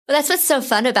Well, that's what's so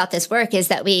fun about this work is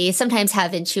that we sometimes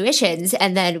have intuitions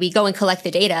and then we go and collect the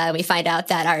data and we find out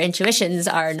that our intuitions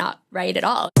are not right at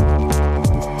all.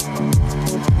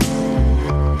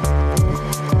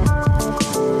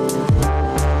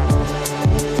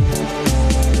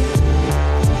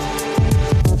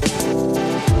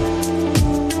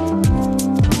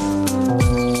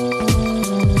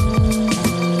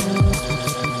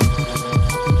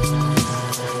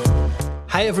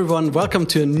 Hi everyone, welcome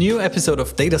to a new episode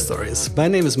of Data Stories. My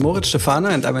name is Moritz Stefano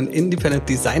and I'm an independent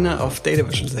designer of data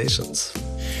visualizations.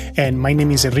 And my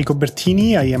name is Enrico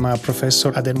Bertini. I am a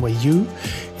professor at NYU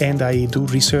and I do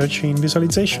research in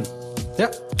visualization.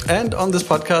 Yeah, and on this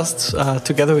podcast,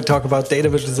 together we talk about data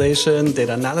visualization,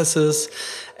 data analysis,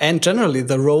 and generally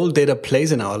the role data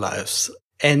plays in our lives.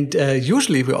 And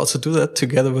usually we also do that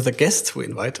together with a guest we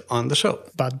invite on the show.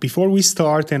 But before we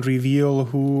start and reveal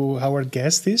who our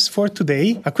guest is for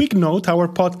today, a quick note, our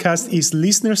podcast is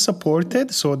listener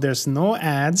supported, so there's no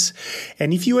ads.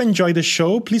 And if you enjoy the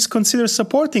show, please consider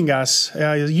supporting us.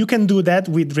 You can do that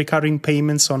with recurring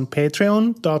payments on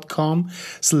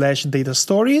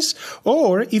patreon.com/datastories.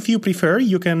 Or if you prefer,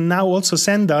 you can now also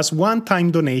send us one-time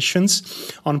donations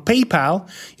on PayPal.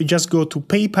 You just go to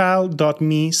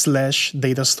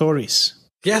paypal.me/datastories.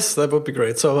 Yes, that would be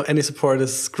great. So any support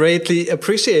is greatly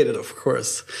appreciated, of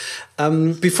course.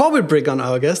 Before we bring on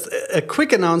our guest, a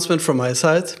quick announcement from my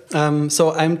side.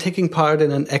 So I'm taking part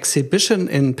in an exhibition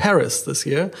in Paris this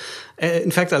year.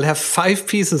 In fact, I'll have 5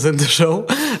 pieces in the show,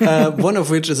 one of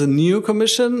which is a new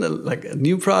commission, like a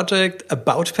new project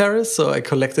about Paris. So I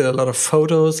collected a lot of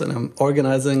photos and I'm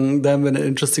organizing them in an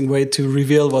interesting way to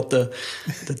reveal what the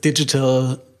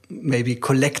digital maybe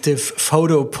collective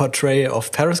photo portrait of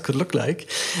Paris could look like.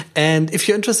 And if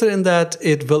you're interested in that,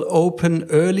 it will open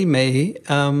early May,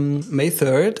 May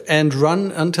 3rd, and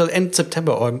run until end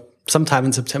September or sometime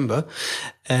in September.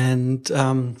 And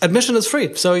admission is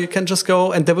free. So you can just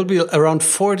go, and there will be around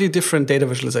 40 different data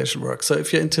visualization works. So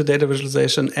if you're into data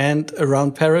visualization and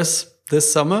around Paris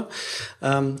this summer,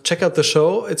 check out the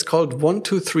show. It's called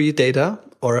 123 Data.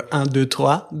 Or 1, 2,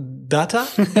 3, data,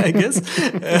 I guess.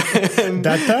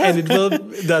 Data? And it will,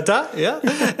 data, yeah.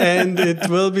 And it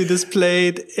will be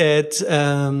displayed at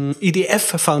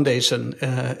EDF Foundation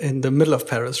in the middle of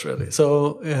Paris, really.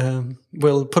 So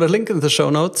we'll put a link in the show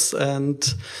notes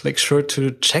and make sure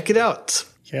to check it out.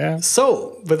 Yeah.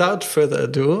 So without further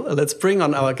ado, let's bring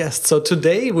on our guest. So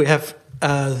today we have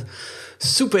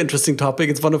super interesting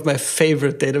topic. It's one of my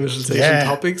favorite data visualization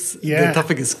topics. Yeah. The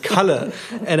topic is color.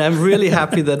 And I'm really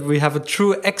happy that we have a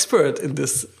true expert in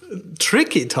this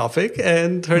tricky topic.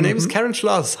 And her name is Karen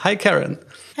Schloss. Hi, Karen.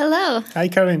 Hello. Hi,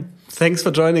 Karen. Thanks for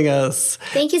joining us.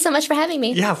 Thank you so much for having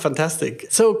me. Yeah, fantastic.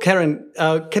 So, Karen,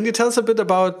 can you tell us a bit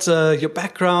about your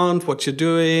background, what you're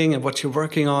doing and what you're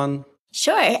working on?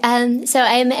 Sure. So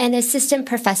I'm an assistant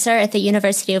professor at the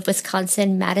University of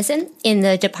Wisconsin-Madison in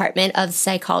the Department of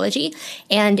Psychology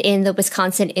and in the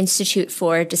Wisconsin Institute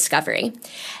for Discovery.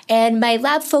 And my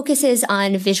lab focuses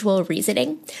on visual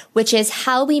reasoning, which is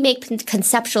how we make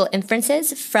conceptual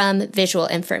inferences from visual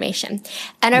information.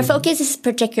 And our focus is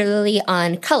particularly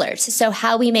on colors. So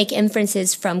how we make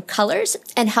inferences from colors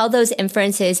and how those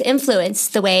inferences influence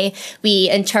the way we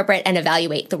interpret and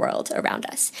evaluate the world around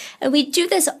us. And we do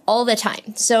this all the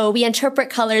time. So we interpret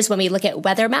colors when we look at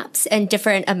weather maps and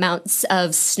different amounts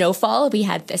of snowfall. We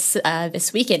had this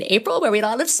week in April where we had a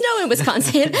lot of snow in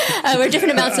Wisconsin, where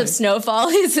different amounts of snowfall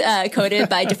is coded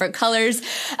by different colors.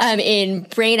 In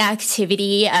brain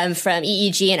activity from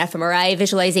EEG and fMRI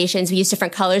visualizations, we use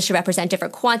different colors to represent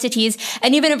different quantities.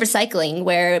 And even in recycling,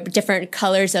 where different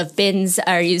colors of bins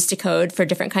are used to code for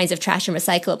different kinds of trash and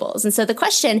recyclables. And so the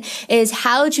question is,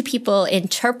 how do people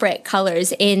interpret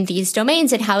colors in these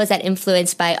domains, and how is that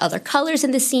influenced by other colors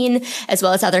in the scene as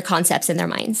well as other concepts in their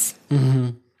minds? Mm-hmm.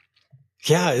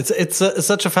 Yeah, it's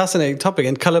such a fascinating topic,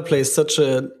 and color plays such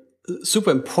a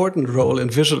super important role in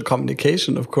visual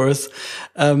communication, of course.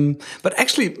 But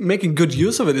actually making good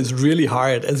use of it is really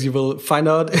hard, as you will find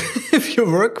out if you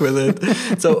work with it.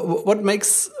 So what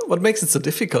makes it so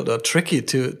difficult or tricky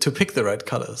to pick the right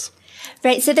colors?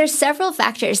 Right. So there's several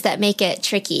factors that make it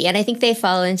tricky, and I think they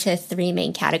fall into 3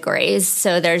 main categories.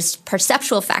 So there's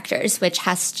perceptual factors, which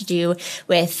has to do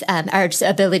with our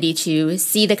ability to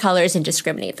see the colors and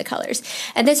discriminate the colors.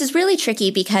 And this is really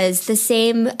tricky because the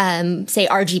same, say,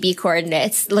 RGB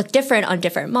coordinates look different on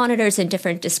different monitors and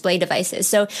different display devices.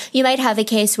 So you might have a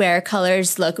case where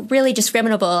colors look really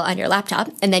discriminable on your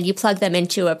laptop, and then you plug them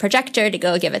into a projector to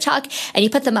go give a talk, and you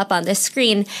put them up on the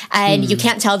screen, and you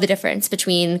can't tell the difference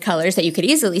between colors that you you could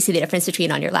easily see the difference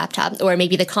between on your laptop. Or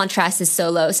maybe the contrast is so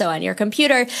low, so on your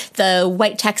computer, the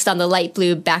white text on the light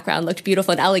blue background looked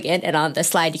beautiful and elegant, and on the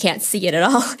slide you can't see it at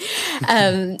all.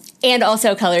 And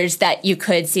also colors that you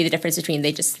could see the difference between,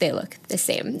 they look the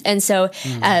same. And so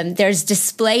there's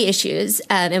display issues,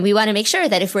 and we want to make sure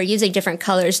that if we're using different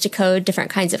colors to code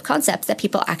different kinds of concepts, that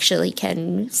people actually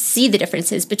can see the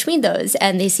differences between those,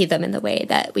 and they see them in the way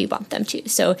that we want them to.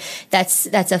 So that's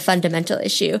a fundamental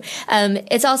issue.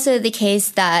 It's also the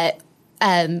case that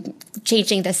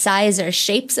changing the size or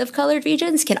shapes of colored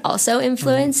regions can also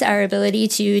influence our ability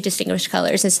to distinguish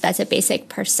colors. And so that's a basic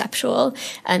perceptual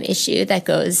issue that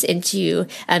goes into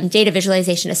data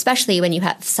visualization, especially when you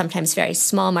have sometimes very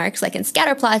small marks like in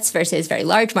scatter plots versus very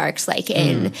large marks like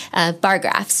in bar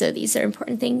graphs. So these are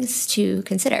important things to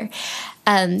consider.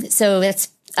 So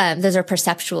those are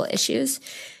perceptual issues.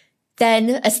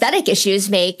 Then aesthetic issues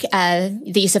make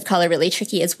the use of color really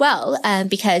tricky as well,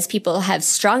 because people have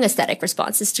strong aesthetic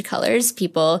responses to colors.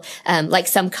 People like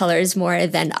some colors more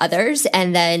than others,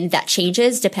 and then that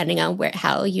changes depending on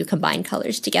how you combine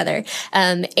colors together.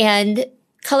 And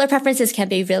color preferences can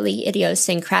be really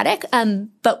idiosyncratic,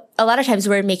 but a lot of times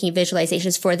we're making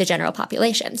visualizations for the general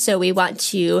population. So we want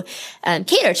to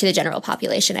cater to the general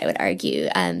population, I would argue,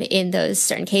 in those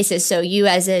certain cases. So you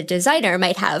as a designer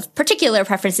might have particular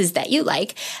preferences that you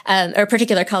like, or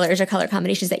particular colors or color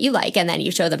combinations that you like, and then you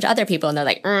show them to other people and they're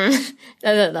like,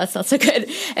 that's not so good.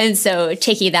 And so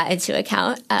taking that into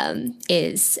account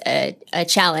is a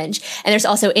challenge. And there's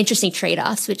also interesting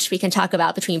trade-offs, which we can talk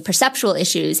about between perceptual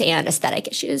issues and aesthetic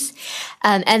issues.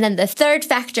 And then the third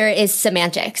factor is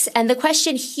semantics. And the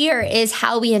question here is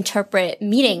how we interpret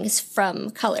meanings from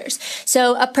colors.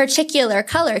 So a particular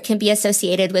color can be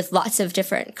associated with lots of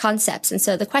different concepts. And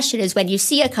so the question is, when you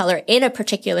see a color in a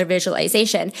particular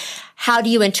visualization, how do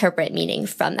you interpret meaning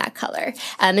from that color?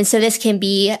 And so this can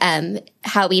be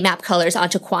how we map colors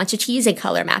onto quantities in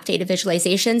color map data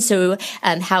visualization. So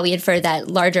how we infer that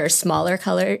larger or smaller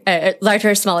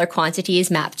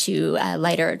quantities map to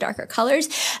lighter or darker colors,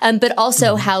 but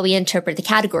also how we interpret the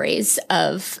categories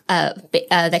of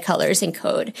the colors in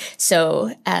code.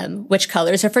 So which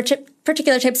colors are for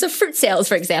particular types of fruit sales,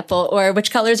 for example, or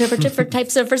which colors are for different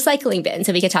types of recycling bins.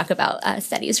 So we could talk about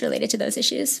studies related to those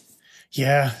issues.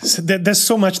 Yeah, so there's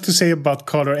so much to say about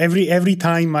color. Every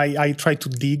time I try to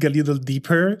dig a little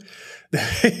deeper,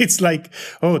 it's like,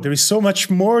 oh, there is so much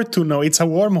more to know. It's a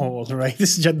wormhole, right?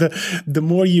 It's just the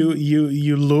more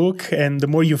you look and the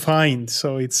more you find.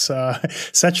 So it's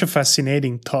such a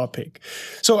fascinating topic.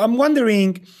 So I'm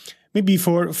wondering, maybe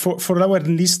for our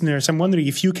listeners, I'm wondering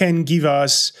if you can give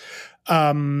us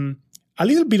a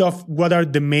little bit of what are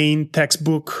the main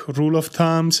textbook rule of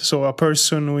thumbs. So a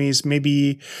person who is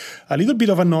maybe a little bit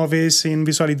of a novice in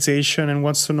visualization and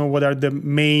wants to know what are the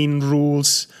main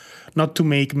rules not to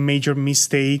make major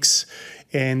mistakes.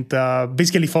 And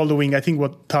basically following, I think,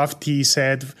 what Tufte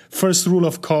said, first rule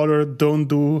of color, don't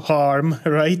do harm,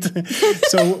 right?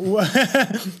 So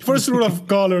first rule of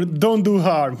color, don't do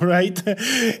harm, right?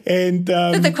 And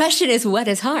but the question is, what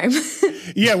is harm?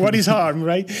 Yeah, what is harm,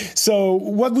 right? So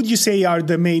what would you say are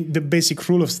the basic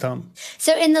rule of thumb?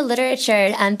 So in the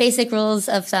literature, basic rules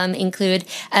of thumb include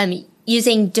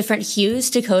using different hues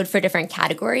to code for different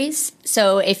categories.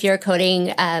 So if you're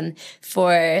coding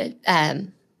for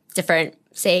different,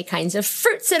 say, kinds of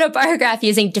fruits in a bar graph,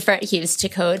 using different hues to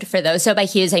code for those. So by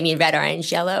hues, I mean red, orange,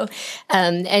 yellow,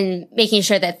 and making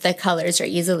sure that the colors are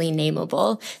easily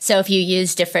nameable. So if you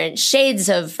use different shades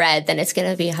of red, then it's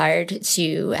going to be hard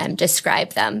to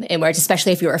describe them in words,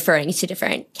 especially if you're referring to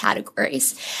different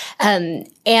categories.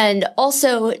 And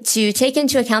also to take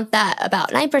into account that about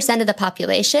 9% of the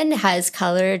population has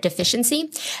color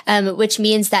deficiency, which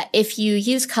means that if you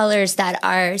use colors that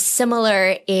are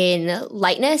similar in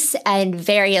lightness and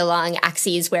vary along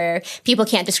axes where people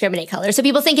can't discriminate colors, so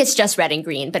people think it's just red and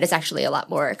green, but it's actually a lot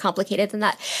more complicated than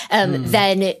that,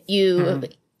 then you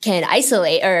can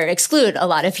isolate or exclude a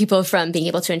lot of people from being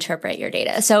able to interpret your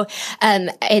data. So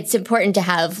it's important to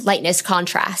have lightness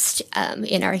contrast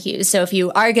in our hues. So if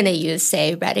you are going to use,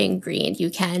 say, red and green,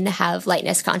 you can have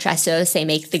lightness contrast. So say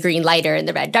make the green lighter and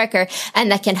the red darker,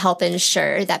 and that can help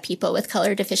ensure that people with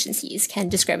color deficiencies can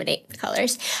discriminate the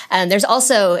colors. There's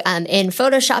also in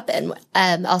Photoshop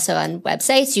and also on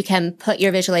websites, you can put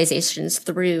your visualizations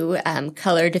through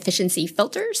color deficiency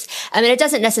filters. And it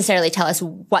doesn't necessarily tell us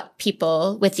what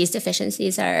people with these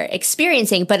deficiencies are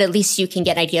experiencing, but at least you can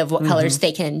get an idea of what colors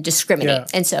they can discriminate. Yeah.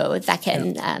 And so that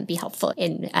can be helpful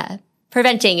in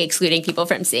preventing excluding people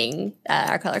from seeing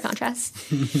our color contrast.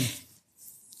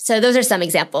 So those are some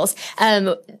examples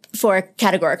for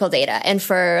categorical data. And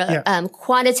for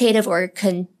quantitative or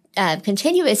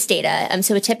continuous data.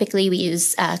 So typically we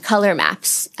use color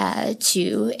maps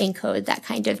to encode that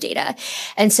kind of data.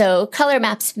 And so color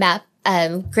maps map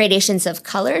gradations of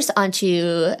colors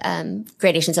onto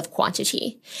gradations of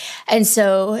quantity. And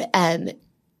so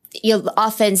you'll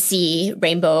often see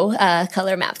rainbow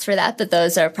color maps for that, but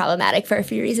those are problematic for a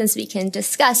few reasons we can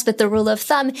discuss. But the rule of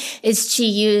thumb is to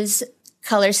use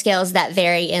color scales that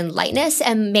vary in lightness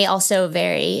and may also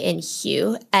vary in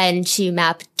hue, and to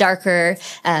map darker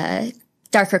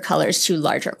colors to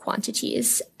larger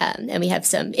quantities. And we have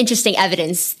some interesting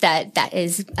evidence that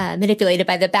is manipulated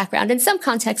by the background in some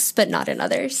contexts, but not in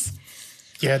others.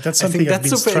 Yeah, that's something I think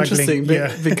that's super interesting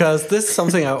because this is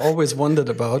something I always wondered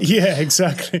about. Yeah,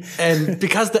 exactly. And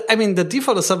because the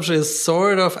default assumption is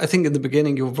sort of, I think in the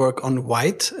beginning you work on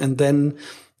white, and then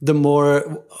the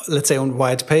more, let's say on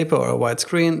white paper or a white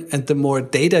screen, and the more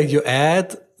data you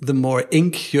add, the more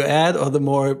ink you add, or the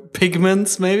more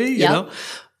pigments maybe, you know?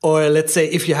 Or let's say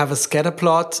if you have a scatter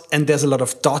plot and there's a lot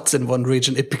of dots in one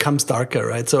region, it becomes darker,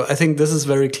 right? So I think this is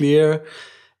very clear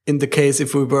in the case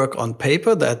if we work on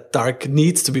paper that dark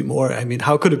needs to be more. I mean,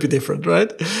 how could it be different,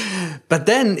 right? But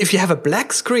then if you have a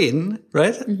black screen,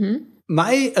 right? Mm-hmm.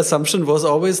 My assumption was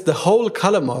always the whole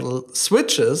color model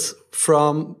switches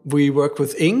from we work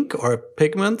with ink or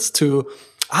pigments to,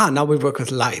 now we work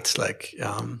with light, like,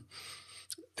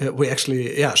 we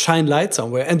actually, shine light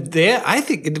somewhere. And there, I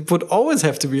think it would always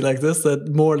have to be like this,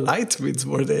 that more light means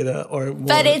more data or more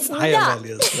but it's higher not.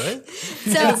 values, right?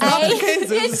 So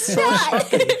it's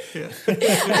not.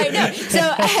 I know. So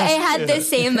I had the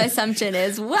same assumption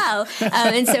as well.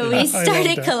 And so we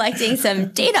started collecting some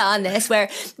data on this where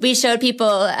we showed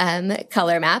people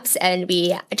color maps, and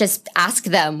we just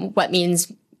asked them what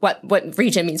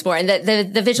region means more. And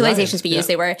the visualizations we used,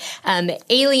 they were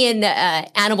alien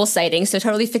animal sightings, so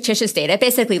totally fictitious data. It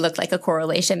basically looked like a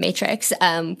correlation matrix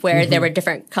where there were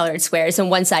different colored squares,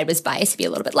 and one side was biased to be a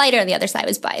little bit lighter and the other side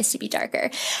was biased to be darker.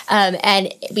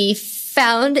 And we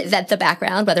found that the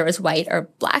background, whether it was white or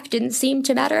black, didn't seem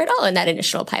to matter at all in that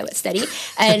initial pilot study.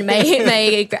 And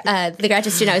the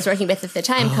graduate student I was working with at the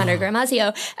time, Connor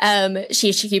Gramazio,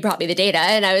 she brought me the data,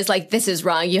 and I was like, "This is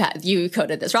wrong. You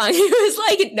coded this wrong." He was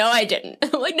like, "No, I didn't."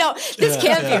 I'm like, "No, this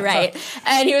can't be right."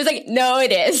 And he was like, "No,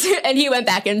 it is." And he went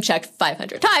back and checked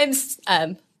 500 times.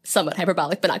 Somewhat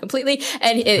hyperbolic, but not completely.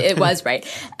 And it was right.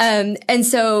 And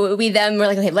so we then were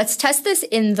like, okay, let's test this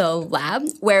in the lab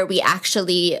where we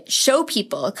actually show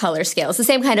people color scales, the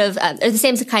same kind of, or the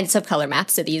same kinds of color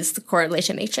maps. So these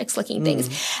correlation matrix looking things,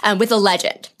 with a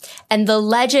legend. And the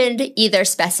legend either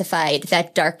specified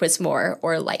that dark was more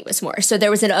or light was more. So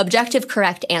there was an objective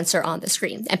correct answer on the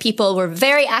screen, and people were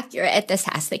very accurate at this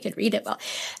task. They could read it well.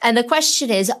 And the question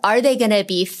is, are they going to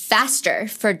be faster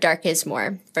for dark is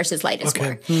more versus light is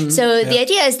more? So the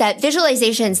idea is that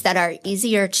visualizations that are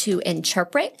easier to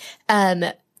interpret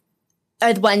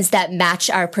are the ones that match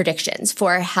our predictions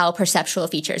for how perceptual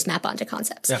features map onto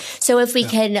concepts. So if we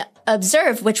can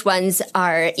observe which ones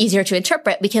are easier to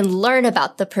interpret, we can learn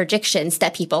about the predictions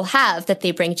that people have that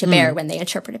they bring to bear when they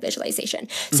interpret a visualization.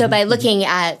 So by looking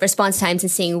at response times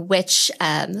and seeing which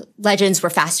legends were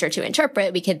faster to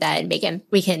interpret, we can then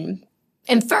we can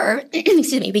infer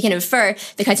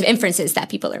the kinds of inferences that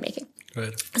people are making.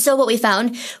 Right. So what we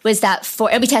found was that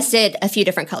we tested a few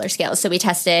different color scales. So we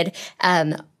tested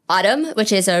Autumn,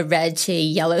 which is a red to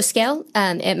yellow scale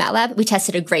in MATLAB. We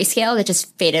tested a gray scale that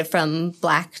just faded from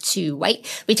black to white.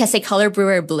 We tested Color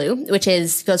Brewer Blue, which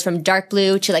goes from dark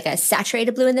blue to like a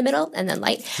saturated blue in the middle and then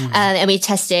light. And we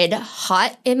tested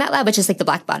Hot in MATLAB, which is like the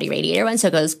black body radiator one. So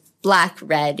it goes black,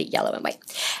 red, yellow, and white.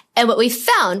 And what we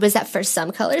found was that for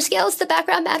some color scales, the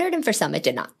background mattered, and for some it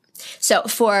did not. So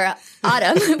for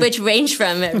Autumn, which ranged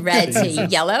from red to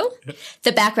yellow,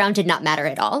 the background did not matter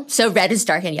at all. So red is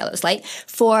dark and yellow is light.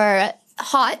 For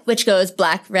Hot, which goes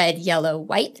black, red, yellow,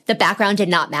 white, the background did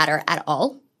not matter at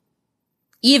all.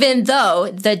 Even though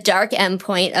the dark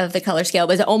endpoint of the color scale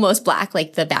was almost black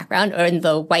like the background, or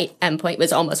the white endpoint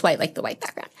was almost white like the white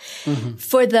background.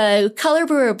 For the Color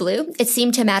Brewer Blue, it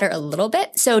seemed to matter a little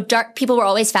bit. So people were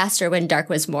always faster when dark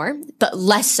was more, but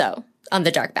less so on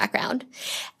the dark background.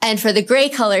 And for the gray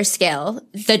color scale,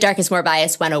 the darkest more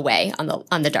bias went away on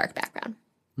the dark background.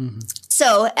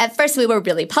 So at first we were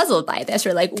really puzzled by this.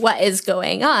 We're like, what is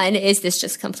going on? Is this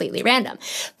just completely random?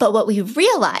 But what we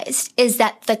realized is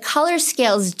that the color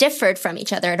scales differed from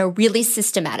each other in a really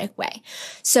systematic way.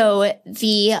 So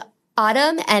the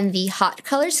Autumn and the Hot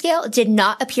color scale did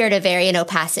not appear to vary in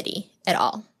opacity at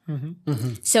all.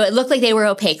 So it looked like they were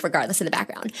opaque regardless of the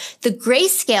background. The gray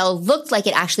scale looked like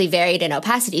it actually varied in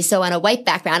opacity. So on a white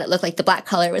background, it looked like the black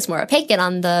color was more opaque, and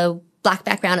on the black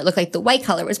background, it looked like the white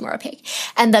color was more opaque.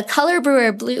 And the Color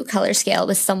Brewer blue color scale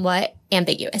was somewhat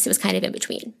ambiguous. It was kind of in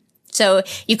between. So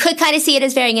you could kind of see it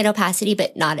as varying in opacity,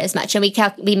 but not as much. And we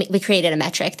created a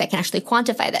metric that can actually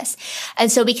quantify this.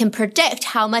 And so we can predict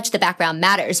how much the background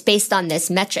matters based on this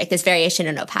metric, this variation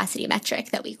in opacity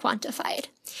metric that we quantified.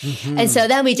 Mm-hmm. And so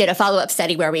then we did a follow-up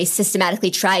study where we systematically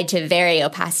tried to vary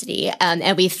opacity.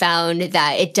 And we found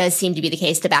that it does seem to be the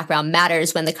case the background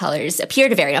matters when the colors appear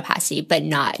to vary in opacity, but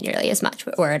not nearly as much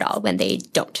or at all when they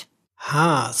don't.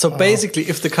 So basically,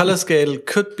 if the color scale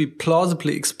could be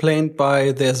plausibly explained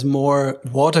by there's more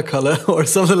watercolor or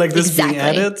something like this being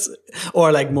added,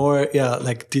 or like more,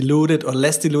 like diluted or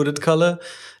less diluted color,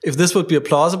 if this would be a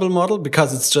plausible model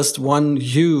because it's just one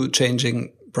hue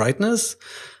changing brightness,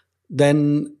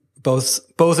 then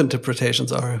both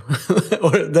interpretations are,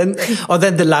 or then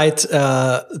the light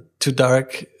to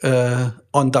dark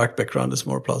on dark background is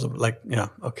more plausible. Like,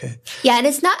 okay. Yeah, and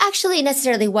it's not actually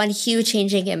necessarily one hue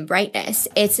changing in brightness.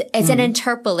 It's an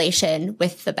interpolation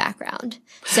with the background.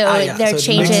 So there are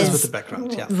changes with the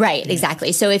background. Yeah. Right,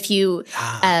 exactly. So if you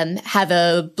have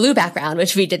a blue background,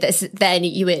 which we did this, then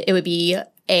it would be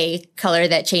a color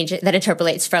that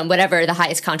interpolates from whatever the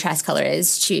highest contrast color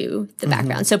is to the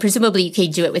background. So presumably you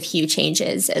could do it with hue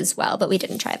changes as well, but we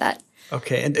didn't try that.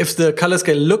 Okay, and if the color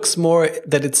scale looks more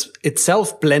that it's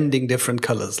itself blending different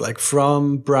colors, like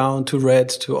from brown to red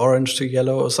to orange to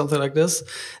yellow or something like this,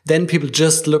 then people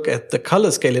just look at the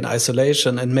color scale in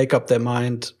isolation and make up their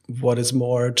mind what is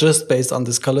more just based on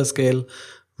this color scale,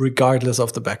 regardless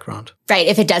of the background. Right,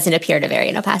 if it doesn't appear to vary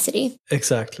in opacity.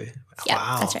 Exactly. Yeah,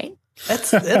 wow. That's right.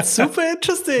 That's super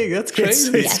interesting. That's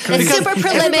crazy. It's crazy. It's super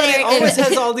preliminary. Always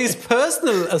has all these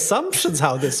personal assumptions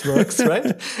how this works, right?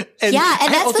 And and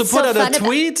that's I also put out a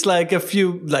tweet like a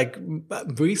few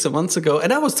weeks or months ago,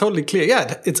 and I was totally clear.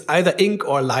 Yeah, it's either ink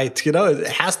or light. It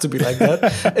has to be like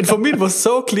that. And for me, it was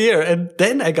so clear. And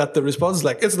then I got the response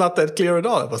like, "It's not that clear at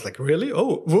all." I was like, "Really?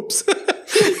 Oh, whoops."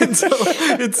 And so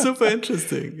it's super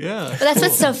interesting. Yeah. Well, that's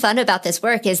what's so fun about this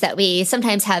work is that we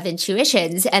sometimes have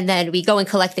intuitions and then we go and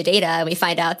collect the data and we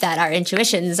find out that our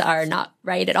intuitions are not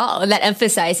right at all. And that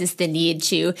emphasizes the need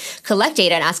to collect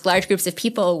data and ask large groups of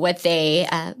people what they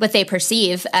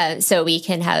perceive so we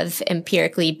can have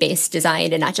empirically based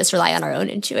design and not just rely on our own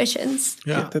intuitions.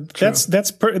 Yeah, that's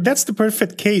the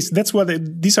perfect case. That's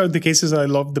these are the cases I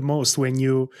love the most when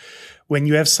you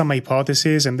have some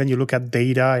hypothesis and then you look at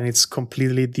data and it's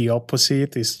completely the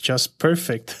opposite. It's just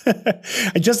perfect.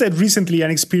 I just had recently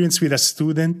an experience with a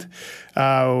student.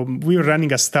 We were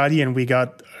running a study and we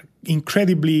got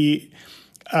incredibly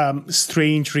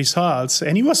strange results.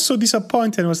 And he was so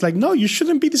disappointed. I was like, no, you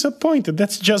shouldn't be disappointed.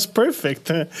 That's just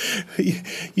perfect.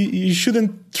 You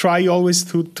shouldn't try always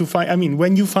to find,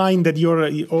 when you find that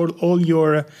all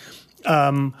your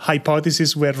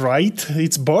hypotheses were right,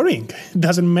 it's boring. It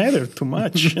doesn't matter too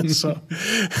much.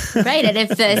 Right. And if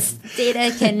this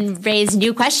data can raise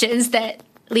new questions that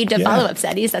lead to follow-up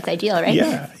studies, that's ideal, right?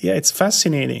 Yeah, it's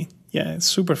fascinating. Yeah, it's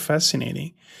super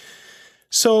fascinating.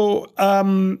 So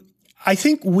I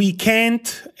think we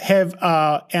can't have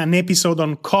an episode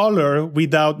on color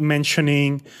without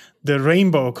mentioning the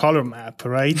rainbow color map,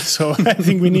 right? So I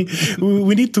think we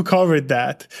need to cover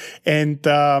that. And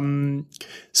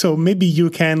so maybe you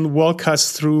can walk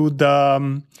us through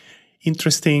the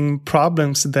interesting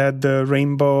problems that the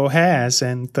rainbow has.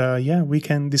 And we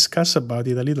can discuss about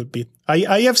it a little bit.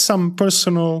 I have some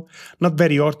personal, not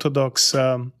very orthodox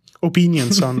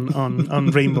opinions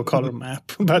on rainbow color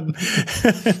map, but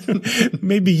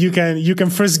maybe you can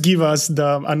first give us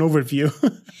an overview.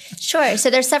 Sure. So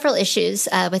there's several issues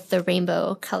with the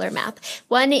rainbow color map.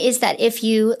 One is that if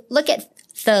you look at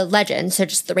the legend, so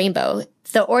just the rainbow,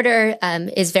 the order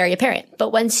is very apparent.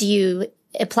 But once you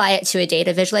apply it to a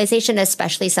data visualization,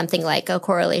 especially something like a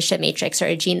correlation matrix or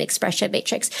a gene expression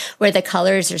matrix, where the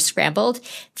colors are scrambled,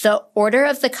 the order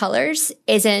of the colors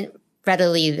isn't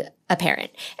readily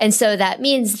apparent. And so that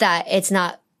means that it's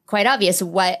not quite obvious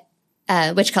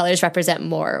which colors represent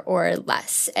more or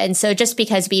less. And so just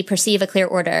because we perceive a clear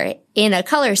order in a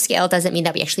color scale doesn't mean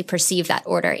that we actually perceive that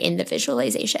order in the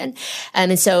visualization.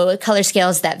 And so color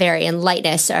scales that vary in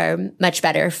lightness are much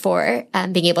better for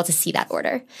being able to see that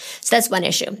order. So that's one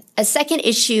issue. A second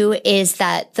issue is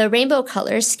that the rainbow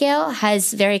color scale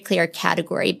has very clear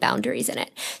category boundaries in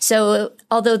it. So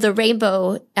although the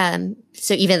rainbow,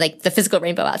 so even like the physical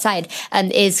rainbow outside,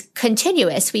 is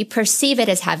continuous, we perceive it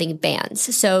as having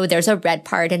bands. So there's a red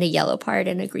part and a yellow part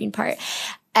and a green part.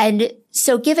 And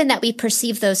so given that we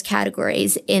perceive those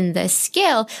categories in the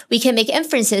scale, we can make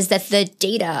inferences that the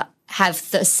data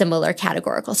have the similar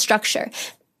categorical structure.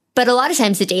 But a lot of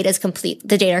times the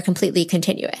data are completely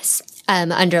continuous,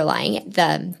 underlying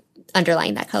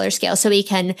that color scale. So we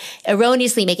can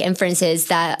erroneously make inferences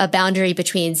that a boundary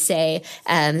between, say,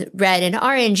 red and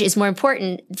orange is more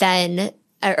important than,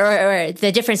 or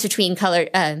the difference between color,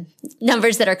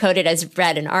 numbers that are coded as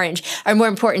red and orange are more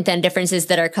important than differences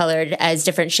that are colored as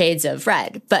different shades of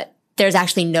red. But there's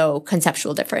actually no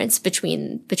conceptual difference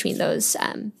between those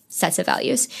sets of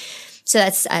values. So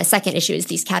that's a second issue, is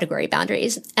these category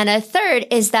boundaries. And a third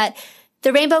is that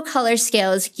the rainbow color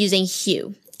scale is using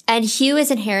hue. And hue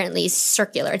is inherently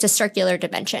circular. It's a circular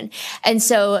dimension. And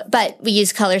so, but we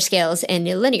use color scales in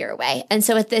a linear way. And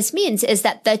so what this means is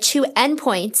that the two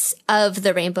endpoints of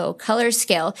the rainbow color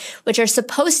scale, which are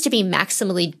supposed to be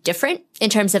maximally different in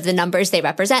terms of the numbers they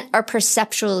represent, are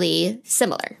perceptually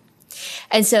similar.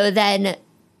 And so then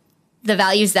the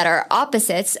values that are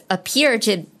opposites appear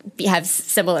to have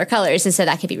similar colors. And so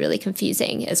that can be really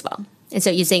confusing as well. And so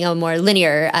using a more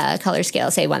linear color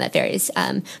scale, say one that varies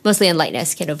mostly in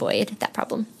lightness, can avoid that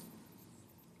problem.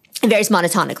 It varies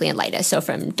monotonically in lightness, so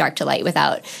from dark to light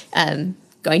without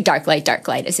going dark light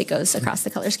as it goes across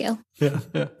the color scale. Yeah.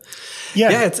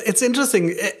 It's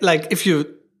interesting. Like if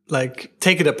you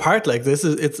take it apart like this,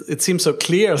 it seems so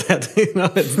clear that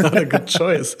it's not a good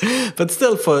choice. But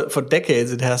still, for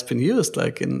decades, it has been used,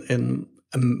 like in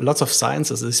lots of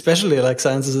sciences, especially like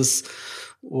sciences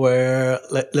where,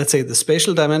 let's say, the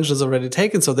spatial dimension is already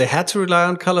taken, so they had to rely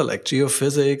on color, like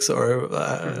geophysics or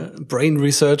brain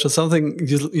research or something.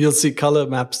 You'll see color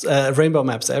maps, rainbow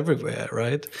maps everywhere,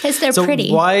 right? Because they're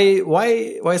pretty. Why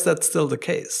is that still the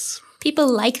case?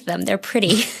 People like them. They're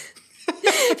pretty.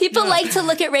 People like to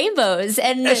look at rainbows,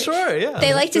 and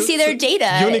they like to see their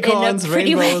data. Unicorns,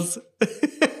 rainbows.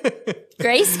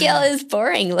 Grayscale is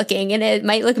boring looking, and it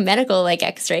might look medical like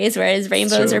X-rays, whereas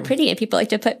rainbows are pretty, and people like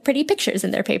to put pretty pictures in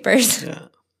their papers.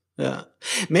 Yeah.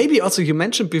 Maybe also you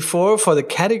mentioned before for the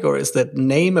categories that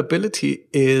nameability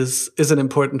is an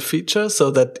important feature, so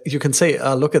that you can say,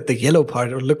 look at the yellow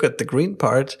part or look at the green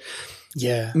part.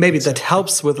 Yeah. Maybe that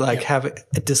helps with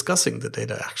discussing the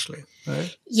data actually,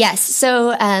 right? Yes.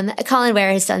 So Colin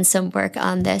Ware has done some work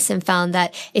on this and found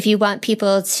that if you want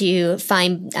people to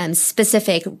find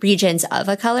specific regions of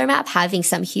a color map, having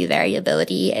some hue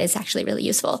variability is actually really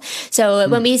useful. So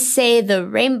when we say the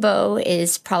rainbow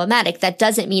is problematic, that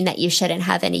doesn't mean that you shouldn't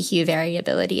have any hue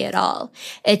variability at all.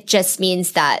 It just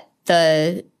means that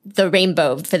the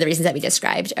rainbow, for the reasons that we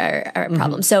described, are a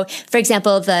problem. So, for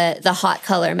example, the hot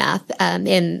color map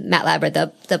in MATLAB, or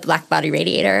the black body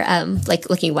radiator, like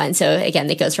looking one. So again,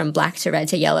 it goes from black to red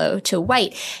to yellow to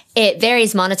white. It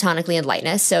varies monotonically in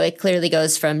lightness, so it clearly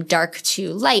goes from dark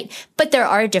to light. But there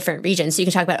are different regions. So you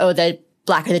can talk about the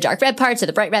black or the dark red parts, or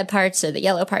the bright red parts, or the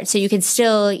yellow parts. So you can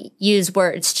still use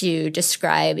words to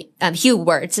describe, hue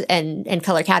words and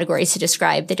color categories to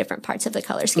describe the different parts of the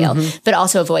color scale, but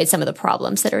also avoid some of the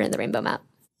problems that are in the rainbow map.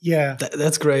 Yeah.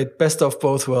 That's great. Best of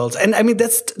both worlds. And I mean,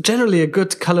 that's generally a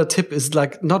good color tip, is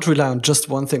like not rely on just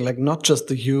one thing, like not just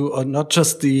the hue or not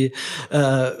just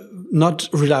not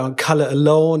rely on color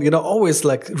alone, always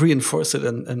like reinforce it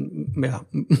and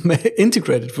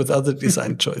integrate it with other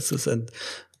design choices. And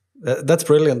that's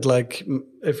brilliant. Like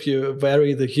if you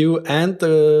vary the hue and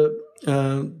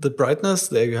the brightness,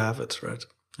 there you have it, right?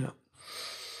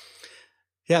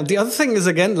 Yeah. The other thing is,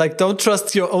 again, like don't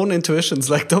trust your own intuitions.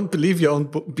 Like don't believe your own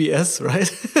BS,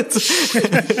 right?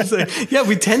 It's like,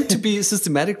 we tend to be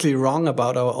systematically wrong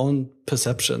about our own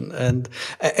perception. And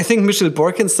I think Michelle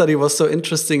Borkin's study was so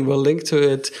interesting. We'll link to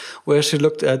it, where she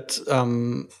looked at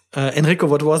Enrico.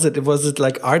 What was it? Was it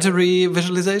like artery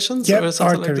visualizations or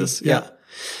something like this? Yeah.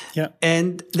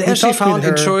 And there she found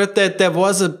in short that there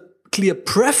was a clear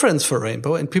preference for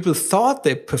rainbow, and people thought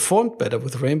they performed better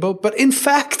with rainbow, but in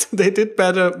fact they did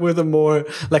better with a more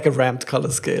like a ramped color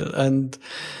scale.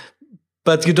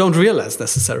 But you don't realize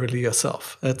necessarily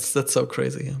yourself. That's so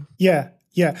crazy. Yeah.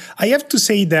 I have to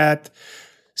say that.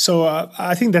 So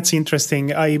I think that's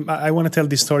interesting. I want to tell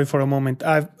this story for a moment.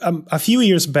 A few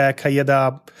years back, I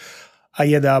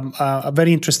had a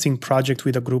very interesting project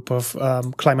with a group of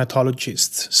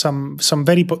climatologists, some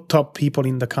very top people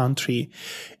in the country,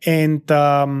 and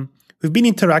we've been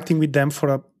interacting with them for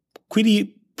a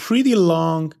pretty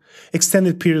long,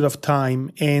 extended period of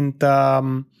time. And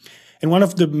one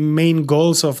of the main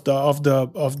goals of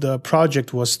the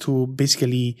project was to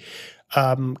basically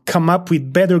come up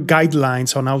with better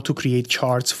guidelines on how to create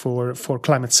charts for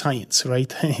climate science,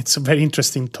 right? It's a very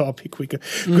interesting topic. We could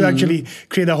actually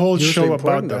create a whole show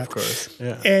about that. Of course.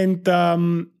 Yeah.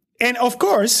 And of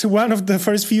course, one of the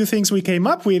first few things we came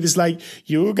up with is like,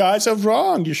 you guys are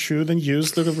wrong. You shouldn't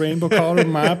use the rainbow color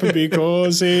map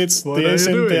because it's this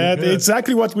and that. Yeah.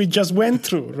 Exactly what we just went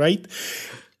through, right?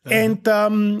 And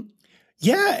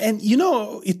and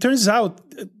it turns out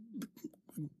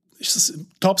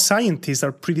top scientists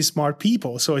are pretty smart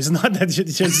people. So it's not that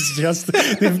just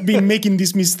they've been making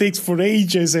these mistakes for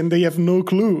ages and they have no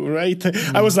clue, right?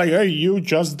 I was like, hey, you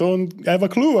just don't have a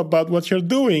clue about what you're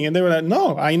doing. And they were like,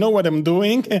 no, I know what I'm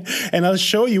doing and I'll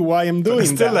show you why I'm doing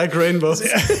that. Still like rainbows.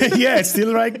 Yeah,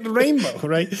 still like rainbow,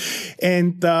 right?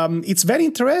 And it's very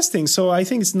interesting. So I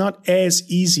think it's not as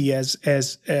easy as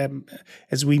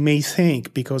we may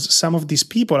think, because some of these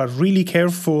people are really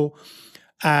careful.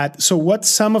 So what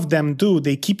some of them do,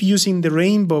 they keep using the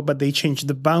rainbow, but they change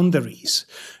the boundaries,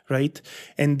 right?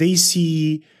 And they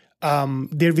see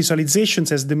their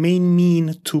visualizations as the main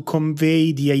mean to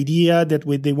convey the idea that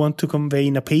what they want to convey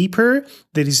in a paper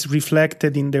that is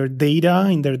reflected in their data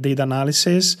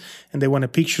analysis, and they want a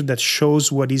picture that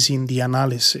shows what is in the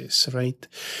analysis, right?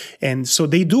 And so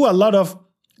they do a lot of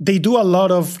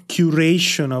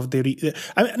curation of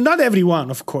not everyone,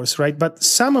 of course, right? But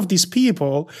some of these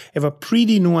people have a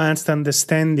pretty nuanced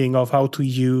understanding of how to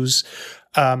use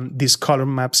these color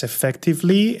maps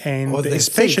effectively, and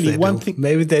especially one thing.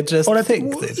 Maybe they just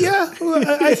think they do. Yeah,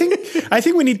 I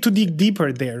think we need to dig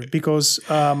deeper there, because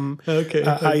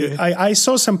I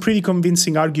saw some pretty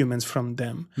convincing arguments from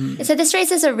them. So this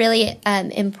raises a really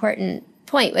important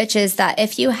point, which is that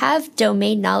if you have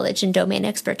domain knowledge and domain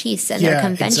expertise and there are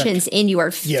conventions in your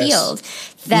field,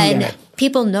 then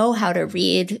people know how to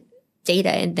read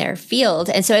data in their field.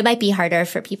 And so it might be harder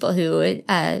for people who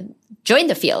join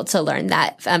the field to learn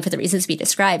that for the reasons we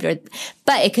described.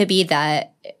 But it could be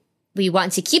that we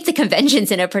want to keep the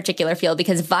conventions in a particular field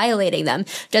because violating them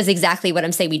does exactly what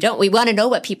I'm saying we don't. We want to know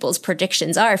what people's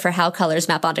predictions are for how colors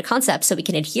map onto concepts so we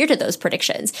can adhere to those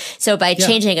predictions. So by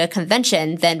changing a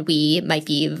convention, then we might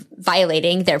be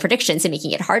violating their predictions and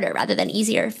making it harder rather than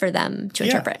easier for them to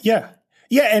interpret. Yeah,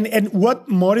 and what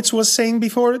Moritz was saying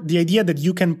before, the idea that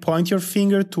you can point your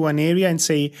finger to an area and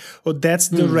say, oh, that's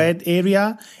the red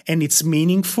area, and it's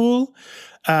meaningful.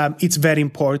 It's very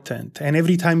important, and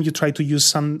every time you try to use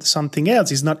something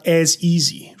else, it's not as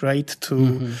easy, right?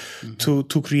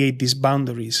 To create these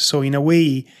boundaries. So in a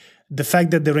way, the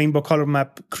fact that the rainbow color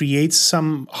map creates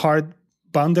some hard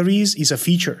boundaries is a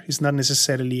feature. It's not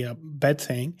necessarily a bad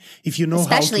thing if you know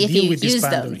how to deal with these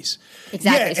boundaries.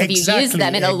 Exactly. So if you use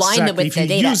them and align them with the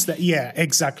data.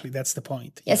 Exactly. That's the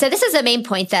point. Yeah. So this is the main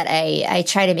point that I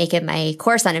try to make in my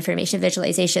course on information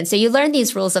visualization. So you learn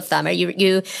these rules of thumb, or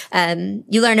you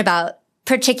learn about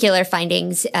particular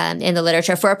findings in the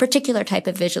literature for a particular type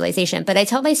of visualization. But I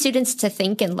tell my students to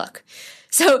think and look.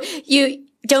 So you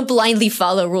don't blindly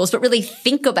follow rules, but really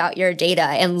think about your data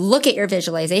and look at your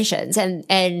visualizations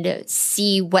and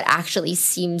see what actually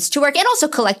seems to work, and also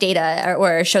collect data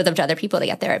or show them to other people to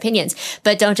get their opinions.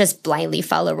 But don't just blindly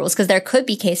follow rules, because there could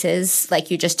be cases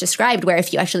like you just described where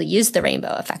if you actually use the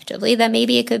rainbow effectively, then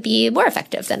maybe it could be more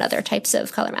effective than other types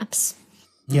of color maps.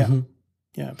 Yeah.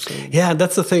 Yeah, absolutely. Yeah,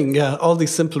 that's the thing. Yeah, all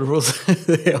these simple rules,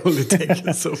 they only take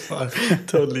you so far.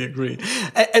 Totally agree.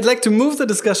 I'd like to move the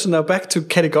discussion now back to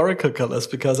categorical colors,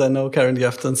 because I know, Karen, you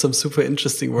have done some super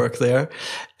interesting work there.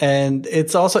 And it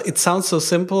sounds so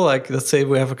simple. Like, let's say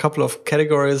we have a couple of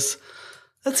categories,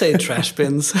 let's say trash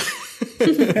bins.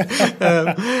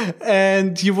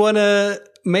 And you want to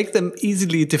make them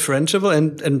easily differentiable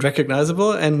and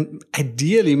recognizable. And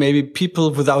ideally, maybe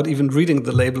people without even reading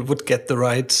the label would get the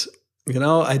right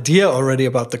idea already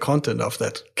about the content of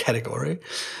that category.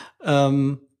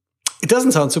 It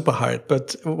doesn't sound super hard,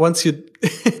 but once you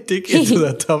dig into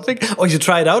that topic, or you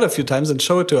try it out a few times and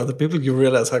show it to other people, you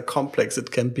realize how complex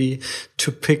it can be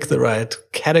to pick the right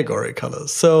category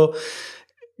colors. So,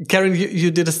 Karen,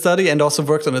 you did a study and also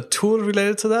worked on a tool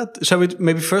related to that. Shall we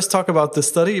maybe first talk about the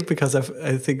study? Because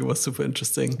I think it was super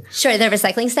interesting. Sure, the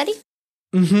recycling study?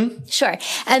 Mm-hmm. Sure.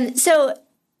 So,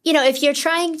 if you're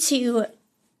trying to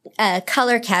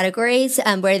color categories,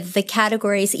 where the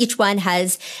categories, each one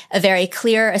has a very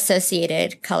clear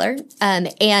associated color,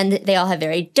 and they all have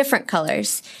very different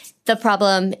colors, the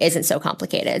problem isn't so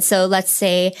complicated. So let's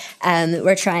say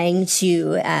we're trying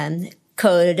to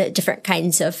code different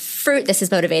kinds of fruit. This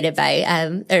is motivated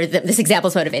by, this example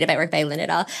is motivated by work by Lin et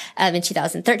al. In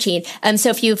 2013. So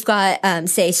if you've got,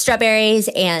 say, strawberries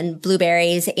and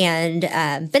blueberries and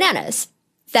bananas,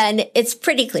 then it's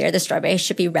pretty clear the strawberries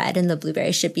should be red and the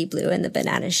blueberries should be blue and the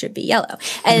bananas should be yellow.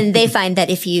 And they find that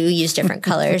if you use different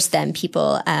colors, then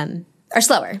people are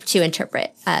slower to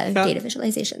interpret data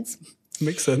visualizations.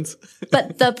 Makes sense.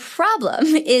 But the problem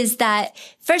is that,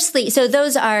 firstly, so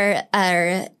those are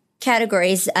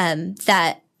categories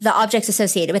that the objects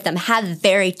associated with them have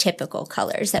very typical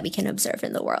colors that we can observe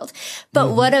in the world.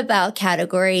 But what about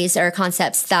categories or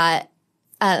concepts that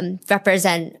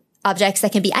represent objects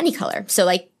that can be any color? So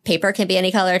like paper can be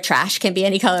any color, trash can be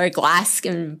any color, glass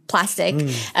and plastic.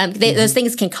 Those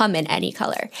things can come in any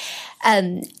color.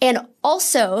 And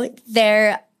also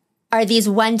there are these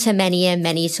one-to-many and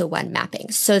many-to-one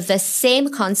mappings. So the same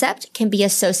concept can be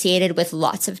associated with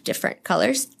lots of different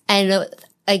colors, and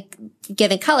a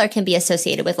given color can be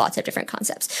associated with lots of different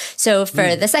concepts. So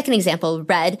for the second example,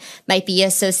 red might be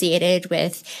associated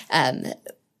with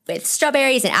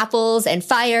strawberries and apples and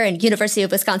fire and University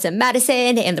of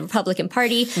Wisconsin-Madison and the Republican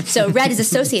Party. So red is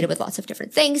associated with lots of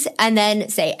different things. And then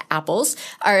say apples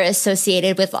are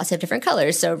associated with lots of different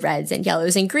colors. So reds and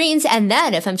yellows and greens. And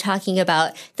then if I'm talking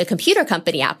about the computer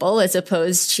company Apple as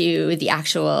opposed to the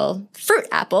actual fruit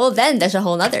apple, then there's a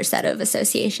whole other set of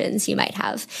associations you might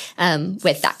have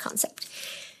with that concept.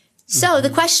 So the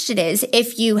question is,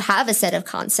 if you have a set of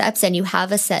concepts and you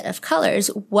have a set of colors,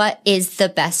 what is the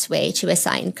best way to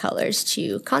assign colors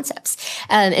to concepts?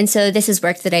 And so this is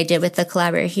work that I did with the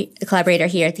collaborator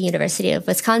here at the University of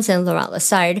Wisconsin, Laurent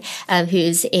Lessard,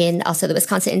 who's in also the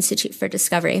Wisconsin Institute for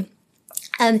Discovery.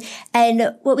 And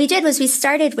what we did was we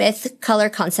started with color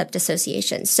concept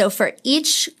associations. So for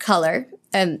each color,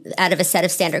 out of a set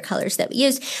of standard colors that we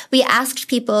use, we asked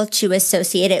people to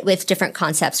associate it with different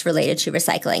concepts related to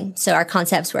recycling. So our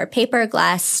concepts were paper,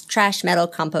 glass, trash, metal,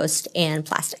 compost, and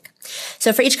plastic.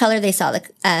 So for each color, they saw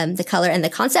the color and the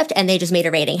concept, and they just made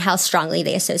a rating how strongly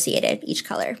they associated each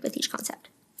color with each concept.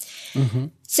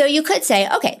 So you could say,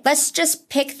 okay, let's just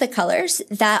pick the colors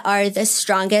that are the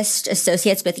strongest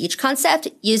associates with each concept,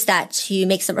 use that to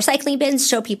make some recycling bins,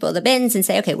 show people the bins and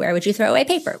say, okay, where would you throw away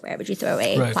paper? Where would you throw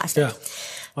away plastic? Yeah.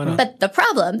 Why not? But the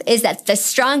problem is that the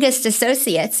strongest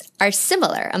associates are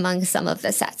similar among some of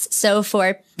the sets. So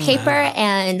for paper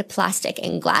and plastic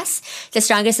and glass, the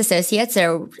strongest associates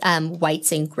are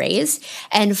whites and grays.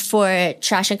 And for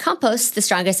trash and compost, the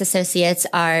strongest associates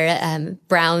are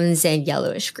browns and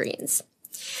yellowish greens.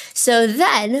 So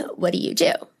then what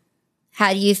do?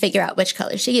 How do you figure out which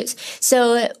colors to use?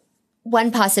 So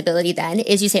one possibility then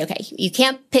is you say, okay, you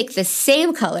can't pick the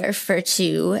same color for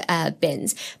two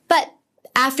bins, but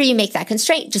after you make that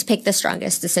constraint, just pick the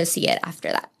strongest associate after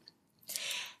that.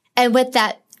 And what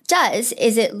that does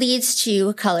is it leads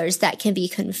to colors that can be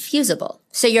confusable.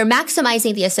 So you're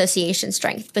maximizing the association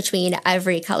strength between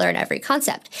every color and every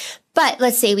concept. But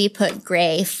let's say we put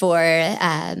gray for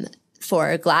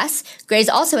glass. Gray is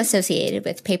also associated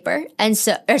with paper. And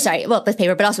so, with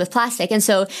paper, but also with plastic. And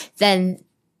so then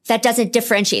that doesn't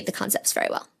differentiate the concepts very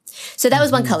well. So that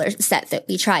was one color set that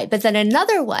we tried. But then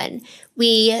another one,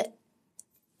 we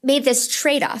made this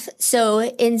trade-off. So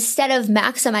instead of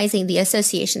maximizing the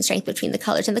association strength between the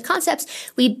colors and the concepts,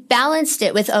 we balanced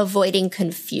it with avoiding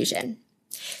confusion.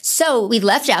 So we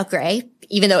left out gray,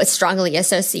 even though it's strongly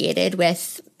associated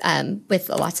with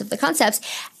lots of the concepts,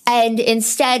 and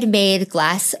instead made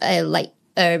glass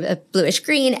a bluish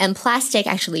green and plastic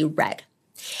actually red.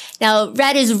 Now,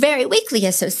 red is very weakly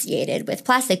associated with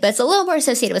plastic, but it's a little more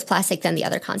associated with plastic than the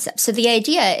other concepts. So the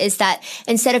idea is that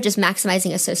instead of just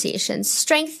maximizing association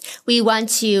strength, we want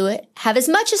to have as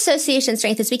much association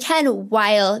strength as we can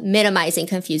while minimizing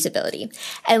confusability.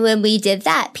 And when we did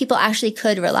that, people actually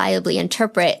could reliably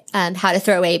interpret how to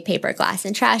throw away paper, glass,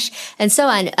 and trash, and so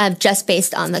on, just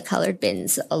based on the colored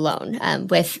bins alone,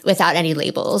 without any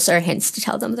labels or hints to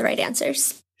tell them the right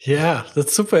answers. Yeah,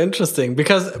 that's super interesting,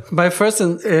 because my first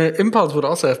impulse would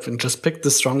also have been just pick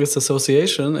the strongest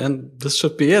association and this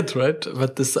should be it, right?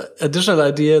 But this additional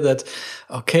idea that,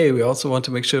 okay, we also want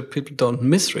to make sure people don't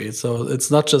misread. So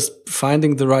it's not just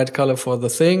finding the right color for the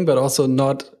thing, but also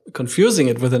not confusing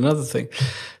it with another thing.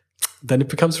 Then it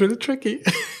becomes really tricky.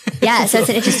 Yeah, so it's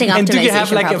an interesting optimization problem. And do you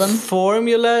have like a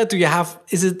formula? Do you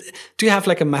have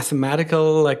like a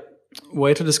mathematical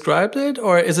way to describe it?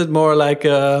 Or is it more like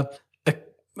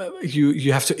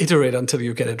you have to iterate until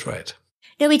you get it right?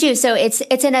 No, we do. So it's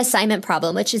an assignment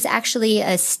problem, which is actually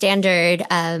a standard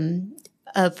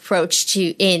approach to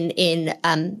in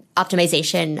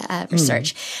optimization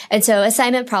research. And so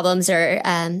assignment problems are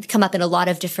come up in a lot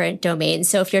of different domains.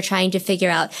 So if you're trying to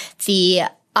figure out the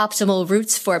optimal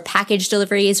routes for package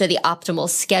deliveries or the optimal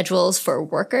schedules for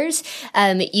workers,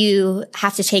 you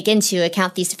have to take into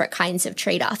account these different kinds of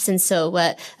trade-offs. And so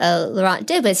what Laurent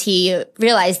did was he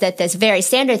realized that this very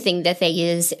standard thing that they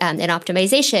use in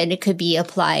optimization, it could be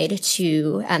applied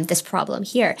to this problem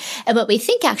here. And what we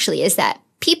think actually is that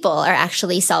people are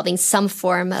actually solving some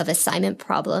form of assignment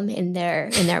problem in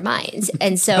their minds.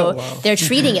 And so they're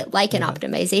treating it like an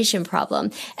optimization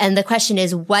problem. And the question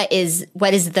is, what is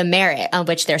the merit on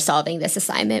which they're solving this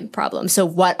assignment problem? So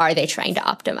what are they trying to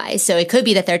optimize? So it could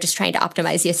be that they're just trying to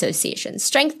optimize the association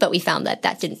strength, but we found that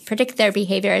didn't predict their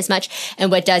behavior as much.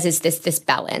 And what does is this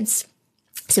balance.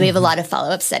 So we have a lot of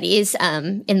follow-up studies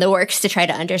in the works to try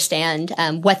to understand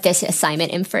what this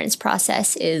assignment inference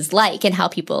process is like and how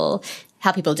people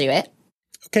do it.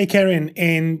 Okay, Karen.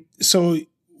 And so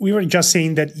we were just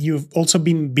saying that you've also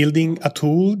been building a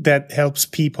tool that helps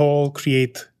people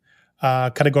create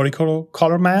categorical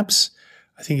color maps.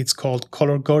 I think it's called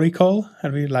Colorgorical. I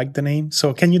really like the name.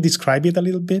 So can you describe it a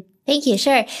little bit? Thank you.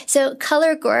 Sure. So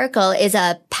Colorgorical is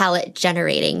a palette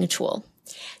generating tool.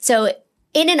 So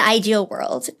in an ideal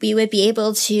world, we would be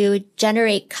able to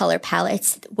generate color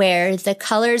palettes where the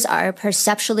colors are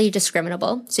perceptually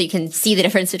discriminable, so you can see the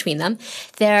difference between them.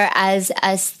 They're as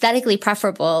aesthetically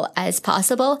preferable as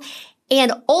possible,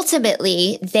 and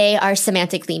ultimately, they are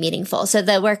semantically meaningful. So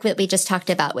the work that we just talked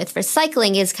about with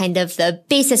recycling is kind of the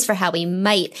basis for how we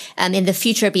might, in the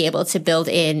future, be able to build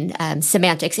in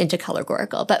semantics into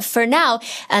Colorgorical. But for now,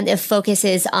 it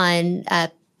focuses on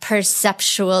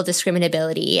perceptual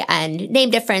discriminability and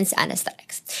name difference and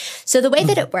aesthetics. So the way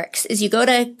that it works is you go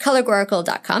to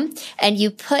colorgorical.com and you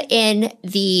put in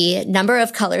the number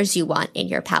of colors you want in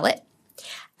your palette.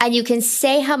 And you can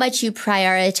say how much you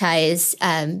prioritize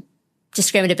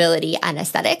discriminability and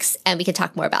aesthetics. And we can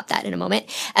talk more about that in a moment.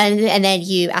 And then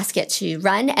you ask it to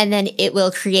run, and then it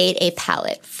will create a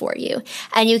palette for you.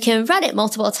 And you can run it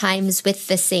multiple times with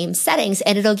the same settings,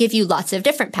 and it'll give you lots of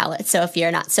different palettes. So if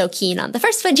you're not so keen on the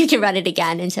first one, you can run it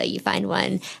again until you find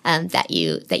one that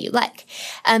you like.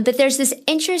 But there's this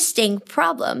interesting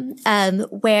problem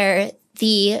where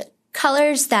the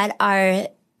colors that are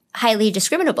highly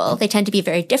discriminable, they tend to be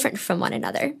very different from one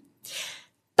another.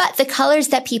 But the colors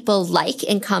that people like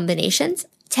in combinations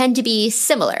tend to be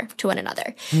similar to one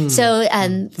another. So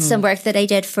some work that I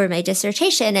did for my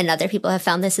dissertation, and other people have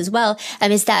found this as well,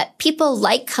 is that people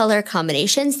like color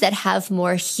combinations that have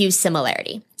more hue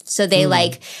similarity. So they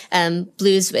like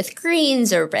blues with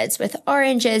greens or reds with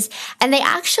oranges, and they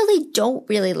actually don't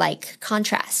really like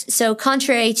contrast. So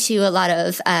contrary to a lot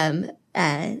of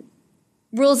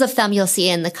rules of thumb you'll see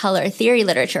in the color theory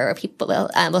literature, where people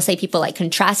will say people like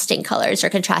contrasting colors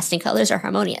are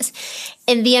harmonious.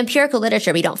 In the empirical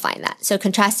literature, we don't find that. So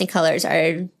contrasting colors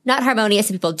are not harmonious,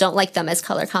 and people don't like them as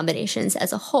color combinations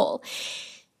as a whole.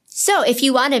 So if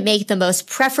you want to make the most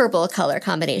preferable color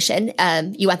combination,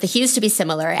 you want the hues to be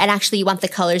similar, and actually you want the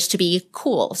colors to be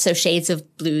cool, so shades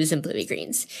of blues and bluey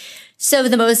greens. So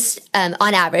the most, on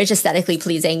average, aesthetically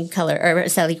pleasing color, or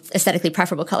aesthetically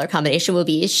preferable color combination will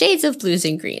be shades of blues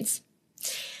and greens.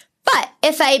 But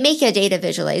if I make a data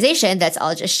visualization that's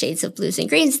all just shades of blues and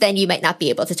greens, then you might not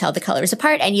be able to tell the colors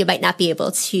apart, and you might not be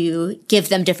able to give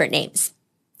them different names.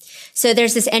 So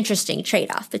there's this interesting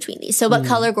trade-off between these. So what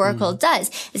Colorgorical does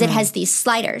is it has these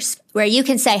sliders where you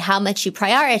can say how much you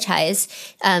prioritize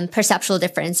perceptual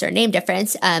difference or name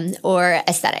difference or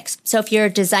aesthetics. So if you're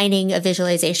designing a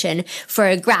visualization for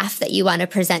a graph that you want to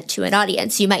present to an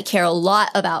audience, you might care a lot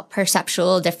about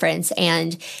perceptual difference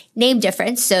and name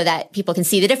difference so that people can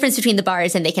see the difference between the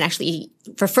bars and they can actually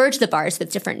refer to the bars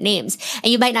with different names.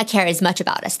 And you might not care as much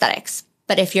about aesthetics.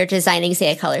 But if you're designing,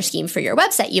 say, a color scheme for your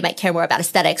website, you might care more about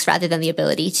aesthetics rather than the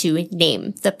ability to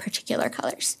name the particular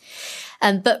colors.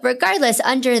 But regardless,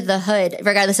 under the hood,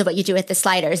 regardless of what you do with the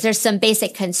sliders, there's some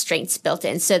basic constraints built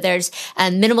in. So there's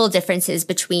minimal differences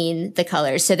between the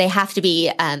colors. So they have to be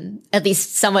at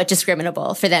least somewhat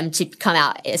discriminable for them to come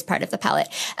out as part of the palette.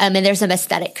 And there's some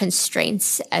aesthetic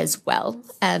constraints as well.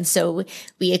 So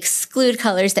we exclude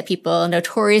colors that people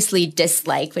notoriously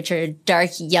dislike, which are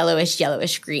dark yellowish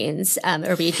greens,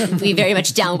 or we very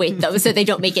much downweight those so they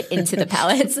don't make it into the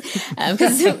palettes.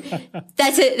 Because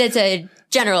that's a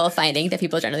general finding that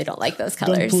people generally don't like those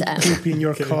colors. Don't put poop in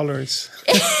your colors.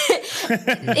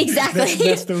 Exactly.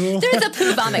 That's the rule. There's the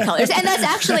poo vomit colors, and that's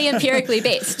actually empirically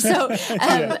based. So,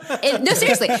 no,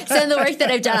 seriously. So in the work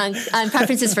that I've done on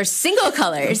preferences for single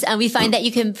colors, we find that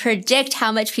you can predict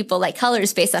how much people like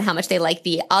colors based on how much they like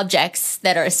the objects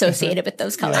that are associated with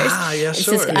those colors. It's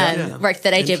this work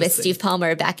that I did with Steve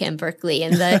Palmer back in Berkeley,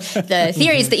 and the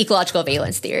theory is the ecological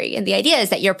valence theory. And the idea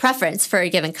is that your preference for a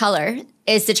given color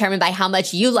is determined by how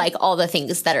much you like all the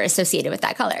things that are associated with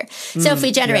that color. So if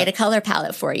we generate a color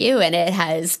palette for you and it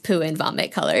has poo and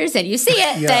vomit colors and you see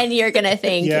it, then you're going to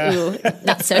think, ooh,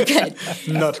 not so good.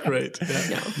 Not great.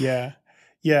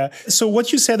 Yeah. So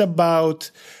what you said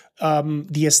about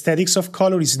the aesthetics of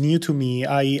color is new to me.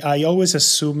 I always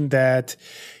assumed that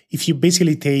if you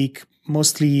basically take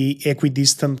mostly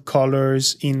equidistant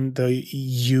colors in the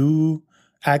hue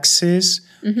axis,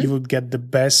 you would get the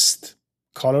best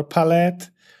color palette.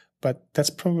 But that's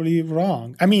probably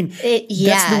wrong. I mean,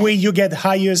 that's the way you get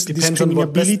highest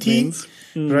discriminability,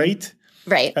 right?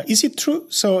 Right. Is it true?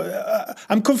 So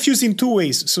I'm confused in two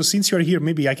ways. So since you're here,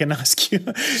 maybe I can ask you.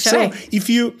 Sure.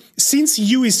 So since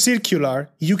hue is circular,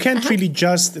 you can't really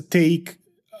just take,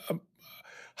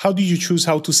 how do you choose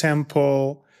how to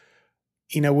sample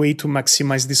in a way to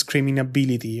maximize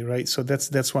discriminability, right? So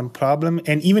that's one problem.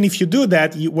 And even if you do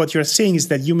that, what you're saying is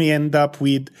that you may end up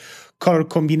with color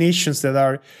combinations that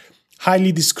are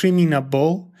highly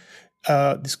discriminable,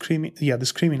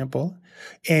 discriminable,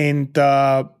 and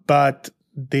but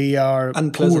they are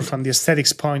poor from the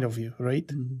aesthetics point of view,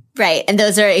 right? Right, and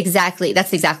that's exactly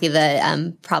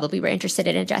the probably we're interested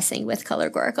in addressing with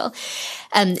Colorgorical.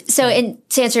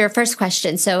 To answer your first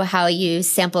question, so how you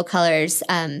sample colors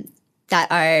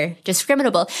that are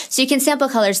discriminable. So you can sample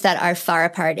colors that are far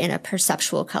apart in a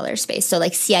perceptual color space. So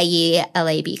like CIE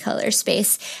LAB color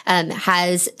space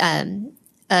has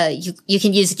you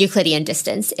can use Euclidean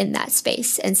distance in that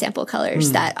space and sample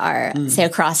colors that are, say,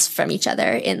 across from each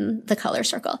other in the color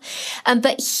circle.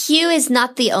 But hue is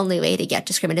not the only way to get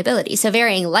discriminability. So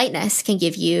varying lightness can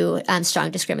give you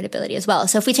strong discriminability as well.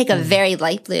 So if we take a very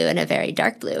light blue and a very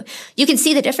dark blue, you can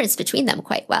see the difference between them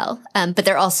quite well. But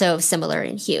they're also similar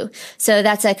in hue. So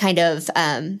that's a kind of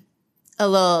a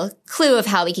little clue of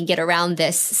how we can get around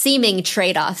this seeming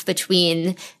trade-off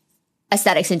between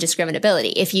aesthetics and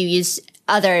discriminability if you use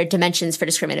other dimensions for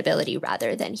discriminability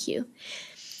rather than hue.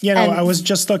 I was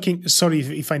just talking, sorry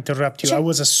if I interrupt you. Sure. I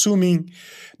was assuming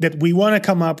that we want to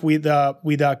come up with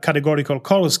a categorical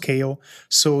color scale.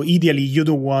 So ideally, you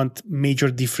don't want major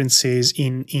differences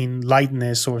in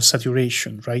lightness or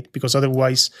saturation, right? Because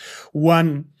otherwise,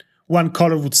 one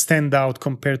color would stand out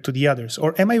compared to the others.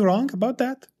 Or am I wrong about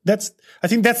that? I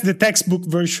think that's the textbook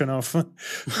version of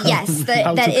yes,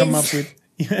 how to come up with.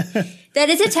 That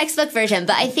is a textbook version,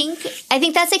 but I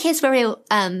think that's a case where we,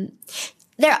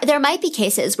 there might be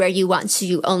cases where you want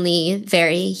to only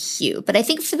vary hue, but I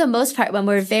think for the most part, when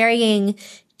we're varying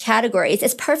categories,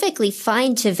 it's perfectly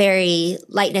fine to vary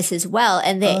lightness as well.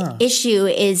 And the issue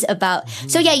is about,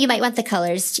 so yeah, you might want the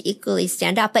colors to equally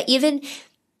stand out, but even,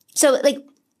 so like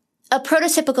a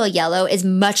prototypical yellow is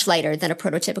much lighter than a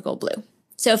prototypical blue.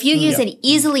 So if you use an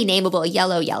easily nameable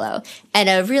yellow and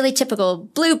a really typical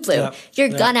blue, you're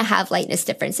gonna have lightness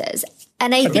differences.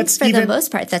 And I think for the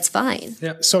most part, that's fine.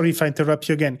 Yeah. Sorry if I interrupt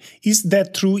you again. Is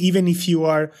that true even if you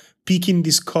are picking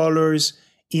these colors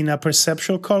in a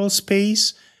perceptual color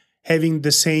space, having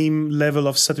the same level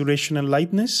of saturation and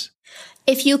lightness?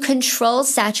 If you control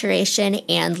saturation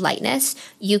and lightness,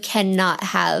 you cannot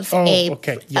have a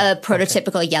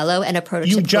prototypical yellow and a prototypical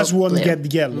blue. You just won't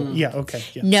get yellow. Yeah, okay.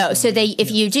 Yeah. No, so if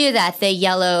you do that, the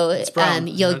yellow,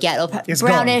 you'll get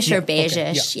brownish or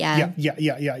beigeish. Okay.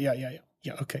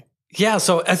 Yeah, okay. Yeah,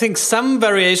 so I think some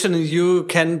variation in hue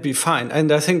can be fine.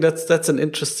 And I think that's an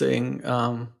interesting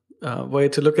way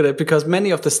to look at it, because many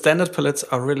of the standard palettes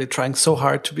are really trying so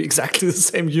hard to be exactly the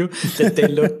same hue that they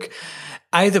look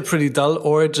either pretty dull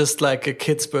or just like a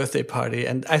kid's birthday party.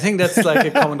 And I think that's like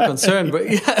a common concern.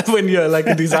 But when you're like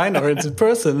a design-oriented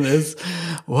person, is,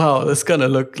 wow, it's going to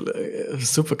look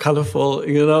super colorful.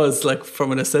 You know, it's like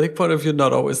from an aesthetic point of view,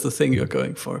 not always the thing you're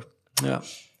going for. Yeah.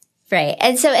 Right.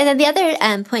 And then the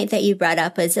other point that you brought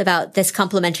up was about this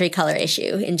complementary color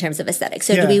issue in terms of aesthetics.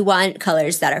 So do we want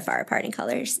colors that are far apart in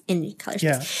color space?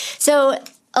 Yeah. So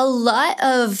a lot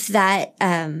of that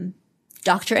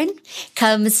doctrine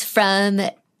comes from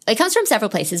several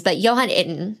places, but Johan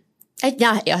Itten,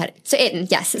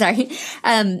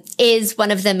 is one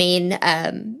of the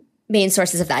main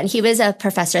sources of that. And he was a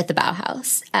professor at the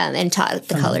Bauhaus and taught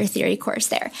the color theory course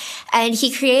there. And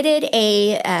he created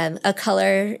a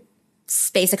color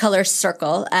space, a color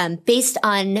circle based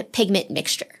on pigment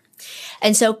mixture.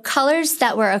 And so colors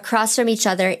that were across from each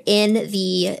other in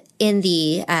the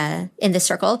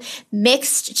circle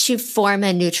mixed to form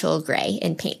a neutral gray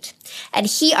in paint. And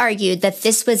he argued that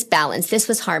this was balance, this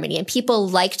was harmony, and people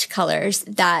liked colors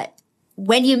that,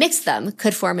 when you mix them,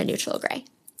 could form a neutral gray.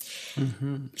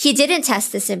 Mm-hmm. He didn't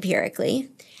test this empirically.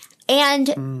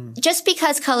 And just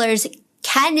because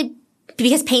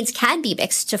because paints can be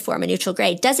mixed to form a neutral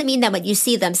gray doesn't mean that when you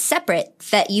see them separate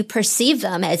that you perceive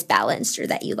them as balanced or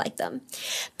that you like them.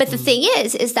 But the thing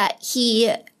is that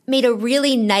he made a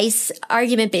really nice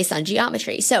argument based on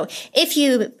geometry. So if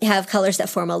you have colors that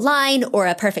form a line or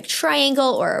a perfect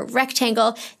triangle or a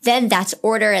rectangle, then that's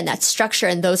order and that's structure,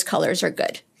 and those colors are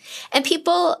good. And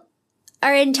people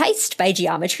are enticed by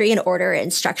geometry and order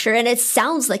and structure, and it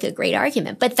sounds like a great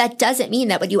argument, but that doesn't mean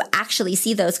that when you actually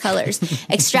see those colors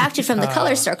extracted from the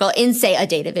color circle in, say, a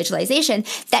data visualization,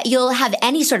 that you'll have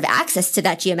any sort of access to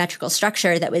that geometrical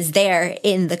structure that was there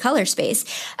in the color space.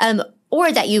 Or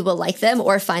that you will like them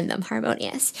or find them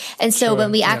harmonious. And so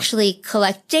when we actually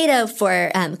collect data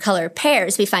for color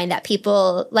pairs, we find that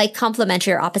people like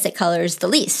complementary or opposite colors the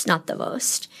least, not the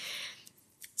most.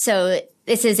 So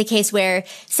this is a case where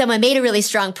someone made a really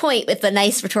strong point with a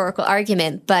nice rhetorical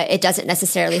argument, but it doesn't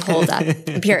necessarily hold up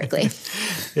empirically.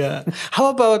 Yeah. How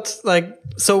about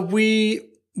so we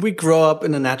grow up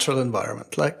in a natural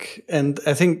environment, and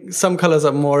I think some colors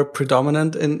are more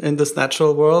predominant in this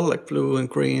natural world, like blue and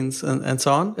greens and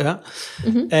so on. Yeah.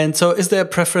 Mm-hmm. And so is there a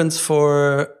preference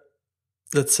for,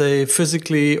 let's say,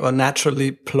 physically or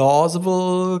naturally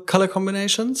plausible color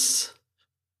combinations?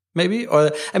 Maybe,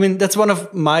 or I mean, that's one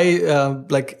of my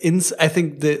I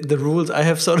think the rules I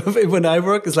have sort of when I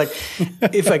work is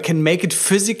if I can make it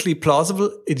physically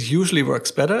plausible, it usually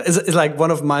works better. It's like one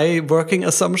of my working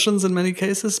assumptions in many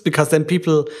cases, because then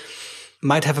people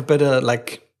might have a better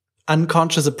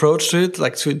unconscious approach to it,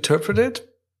 to interpret it.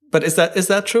 But is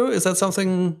that true? Is that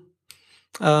something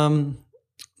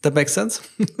that makes sense?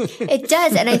 It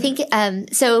does. And I think,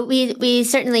 so we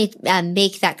certainly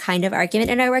make that kind of argument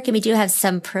in our work, and we do have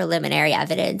some preliminary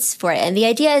evidence for it. And the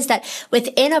idea is that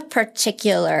within a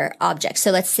particular object, so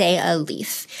let's say a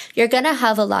leaf, you're going to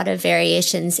have a lot of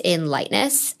variations in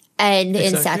lightness and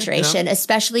in saturation,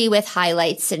 especially with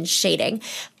highlights and shading.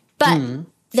 But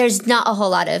there's not a whole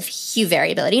lot of hue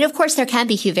variability. And of course, there can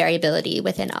be hue variability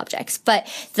within objects, but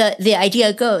the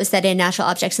idea goes that in natural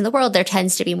objects in the world, there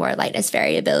tends to be more lightness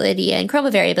variability and chroma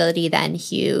variability than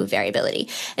hue variability.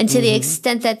 And to the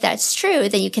extent that that's true,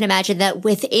 then you can imagine that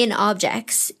within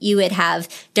objects, you would have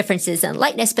differences in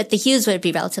lightness, but the hues would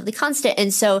be relatively constant.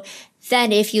 And so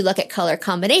then if you look at color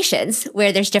combinations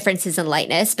where there's differences in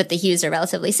lightness, but the hues are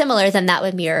relatively similar, then that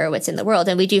would mirror what's in the world.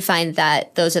 And we do find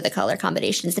that those are the color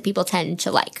combinations that people tend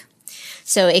to like.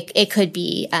 So it could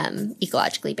be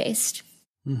ecologically based.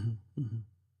 Mm-hmm. Mm-hmm.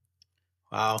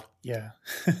 Wow. Yeah.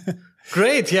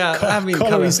 Great. Yeah.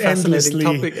 Color is a fascinating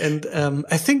topic. And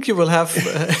I think you will have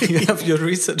you have your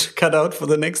research cut out for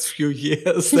the next few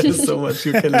years. There's so much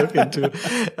you can look into.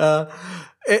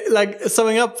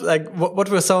 Summing up, what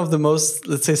were some of the most,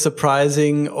 let's say,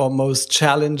 surprising or most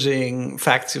challenging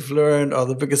facts you've learned, or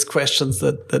the biggest questions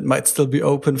that might still be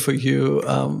open for you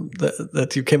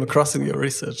that you came across in your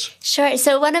research? Sure.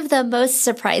 So one of the most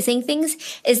surprising things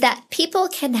is that people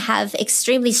can have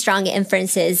extremely strong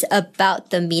inferences about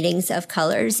the meanings of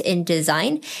colors in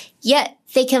design, yet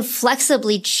they can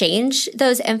flexibly change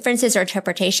those inferences or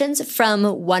interpretations from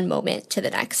one moment to the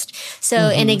next. So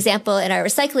an example in our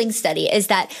recycling study is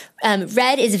that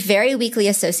red is very weakly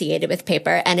associated with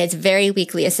paper, and it's very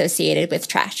weakly associated with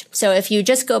trash. So if you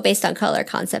just go based on color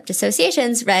concept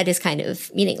associations, red is kind of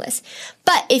meaningless.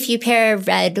 But if you pair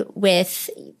red with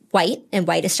white, and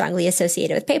white is strongly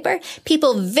associated with paper,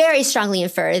 people very strongly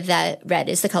infer that red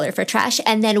is the color for trash.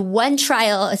 And then one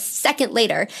trial a second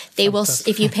later, they will,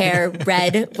 if you pair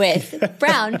red with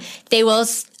brown, they will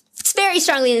very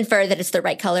strongly infer that it's the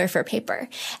right color for paper.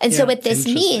 And so what this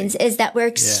means is that we're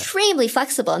extremely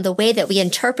flexible in the way that we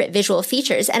interpret visual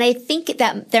features. And I think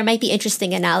that there might be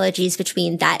interesting analogies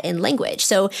between that and language.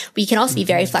 So we can also be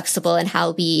very flexible in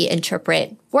how we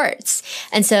interpret words.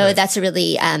 And so that's a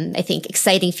really, I think,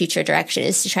 exciting future direction,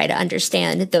 is to try to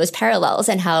understand those parallels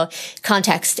and how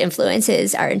context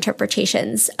influences our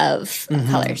interpretations of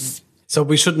colors. So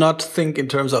we should not think in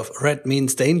terms of red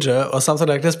means danger or something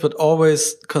like this, but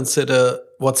always consider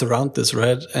what's around this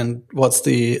red and what's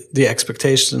the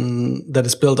expectation that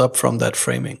is built up from that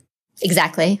framing.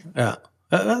 Exactly. Yeah.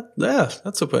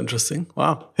 That's super interesting.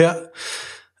 Wow. Yeah.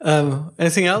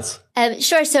 Anything else?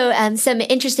 Sure. So some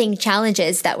interesting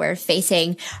challenges that we're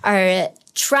facing are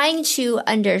trying to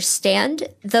understand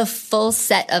the full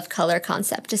set of color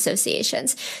concept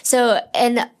associations. So,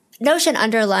 notion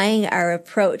underlying our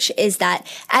approach is that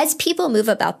as people move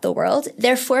about the world,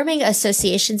 they're forming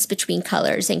associations between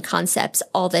colors and concepts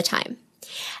all the time.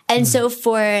 And so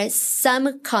for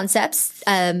some concepts,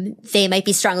 they might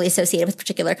be strongly associated with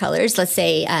particular colors, let's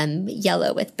say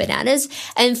yellow with bananas.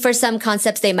 And for some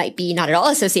concepts, they might be not at all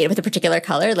associated with a particular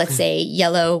color, let's say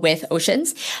yellow with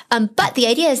oceans. But the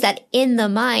idea is that in the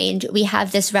mind, we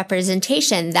have this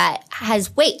representation that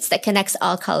has weights that connects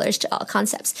all colors to all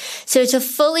concepts. So to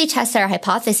fully test our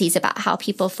hypotheses about how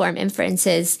people form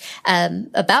inferences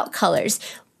about colors,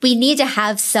 we need to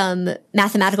have some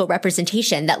mathematical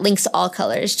representation that links all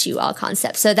colors to all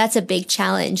concepts. So that's a big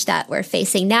challenge that we're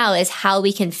facing now, is how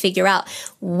we can figure out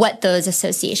what those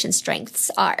association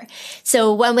strengths are.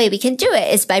 So one way we can do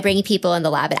it is by bringing people in the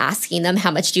lab and asking them,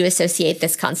 how much do you associate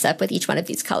this concept with each one of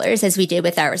these colors, as we did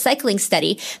with our recycling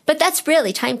study. But that's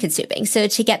really time consuming. So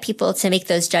to get people to make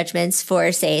those judgments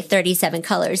for, say, 37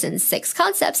 colors and 6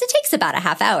 concepts, it takes about a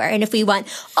half hour. And if we want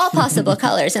all possible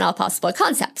colors and all possible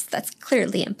concepts, that's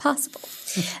clearly impossible.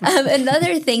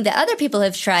 Another thing that other people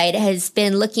have tried has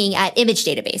been looking at image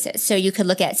databases. So you could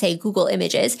look at, say, Google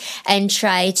Images and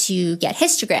try to get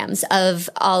histograms of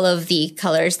all of the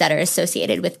colors that are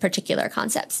associated with particular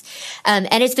concepts. And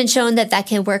it's been shown that that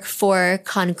can work for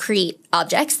concrete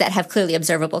objects that have clearly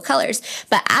observable colors,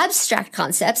 but abstract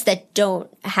concepts that don't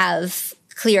have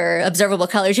clear observable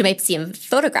colors you might see in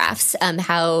photographs,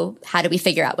 how do we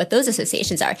figure out what those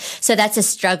associations are? So that's a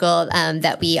struggle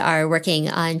that we are working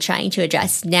on trying to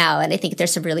address now. And I think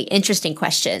there's some really interesting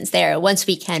questions there. Once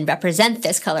we can represent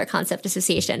this color concept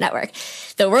association network,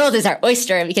 the world is our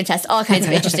oyster, and we can test all kinds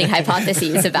of interesting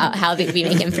hypotheses about how we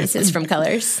make inferences from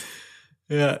colors.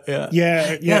 Yeah.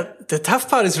 Yeah. The tough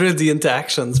part is really the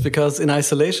interactions, because in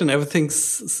isolation,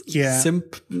 everything's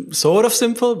sort of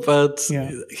simple, but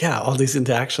all these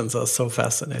interactions are so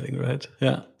fascinating, right?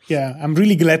 Yeah. Yeah, I'm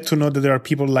really glad to know that there are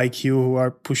people like you who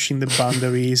are pushing the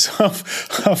boundaries of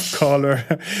color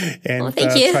and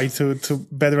try to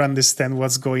better understand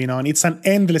what's going on. It's an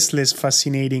endlessly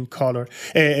fascinating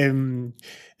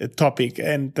topic.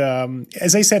 And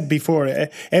as I said before,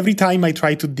 every time I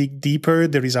try to dig deeper,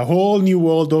 there is a whole new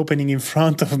world opening in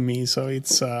front of me. So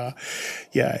it's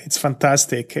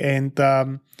fantastic. And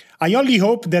I only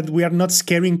hope that we are not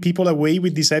scaring people away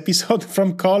with this episode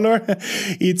from color.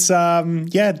 It's,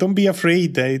 don't be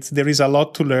afraid. There is a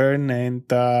lot to learn, and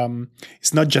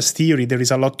it's not just theory. There is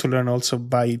a lot to learn also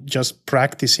by just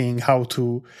practicing how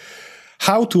to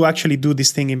actually do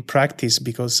this thing in practice,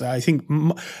 because I think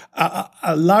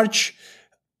a large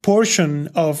portion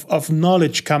of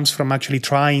knowledge comes from actually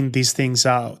trying these things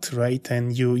out, right?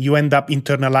 And you end up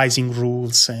internalizing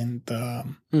rules and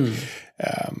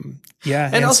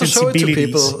and also show it to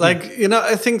people. Like,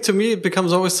 I think to me it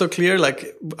becomes always so clear,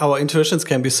 like our intuitions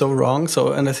can be so wrong.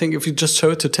 And I think if you just show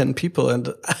it to 10 people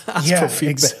and ask for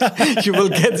feedback, you will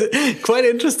get quite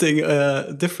interesting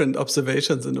different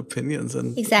observations and opinions.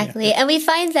 Exactly. And we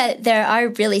find that there are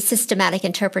really systematic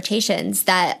interpretations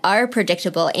that are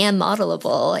predictable and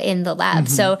modelable in the lab.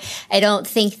 Mm-hmm. So I don't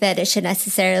think that it should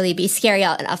necessarily be scary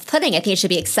and off-putting. I think it should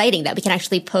be exciting that we can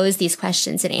actually pose these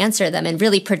questions and answer them and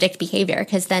really predict behavior,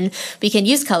 because then we can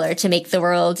use color to make the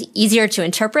world easier to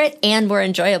interpret and more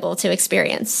enjoyable to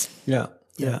experience. Yeah.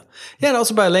 And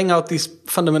also by laying out these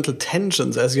fundamental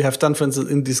tensions, as you have done, for instance,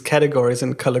 in these categories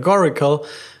in categorical,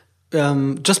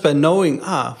 just by knowing,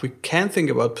 we can think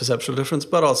about perceptual difference,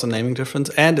 but also naming difference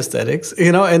and aesthetics,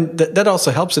 and that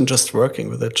also helps in just working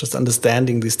with it, just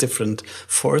understanding these different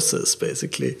forces,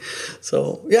 basically.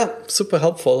 So, super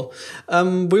helpful.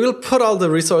 We will put all the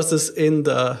resources in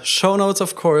the show notes,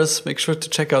 of course. Make sure to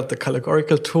check out the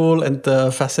categorical tool and the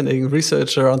fascinating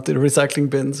research around the recycling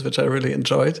bins, which I really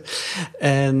enjoyed.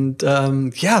 And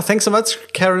thanks so much,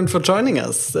 Karen, for joining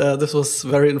us. This was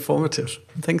very informative.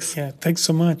 Thanks. Yeah, thanks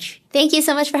so much. Thank you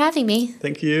so much for having me.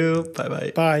 Thank you.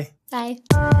 Bye-bye. Bye. Bye.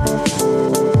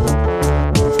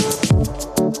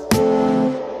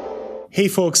 Hey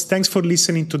folks, thanks for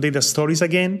listening to Data Stories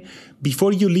again.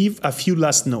 Before you leave, a few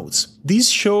last notes. This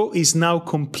show is now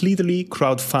completely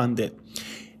crowdfunded.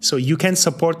 So you can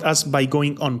support us by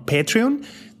going on Patreon.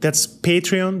 That's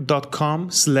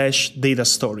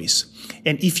patreon.com/datastories.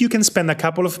 And if you can spend a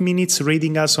couple of minutes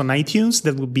rating us on iTunes,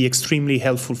 that would be extremely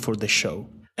helpful for the show.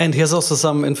 And here's also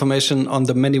some information on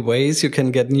the many ways you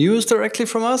can get news directly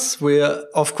from us. We're,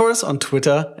 of course, on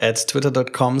Twitter at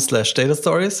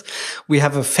twitter.com/datastories. We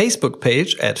have a Facebook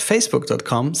page at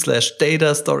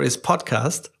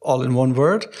facebook.com/datastoriespodcast, all in one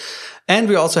word. And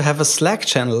we also have a Slack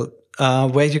channel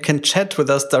where you can chat with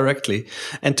us directly.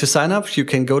 And to sign up, you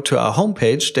can go to our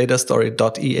homepage,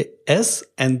 datastory.es,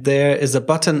 and there is a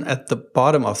button at the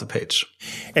bottom of the page.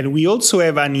 And we also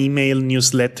have an email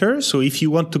newsletter. So if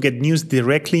you want to get news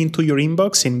directly into your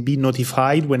inbox and be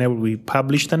notified whenever we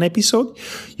publish an episode,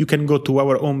 you can go to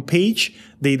our own page,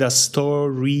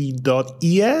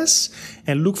 datastory.es,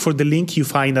 and look for the link you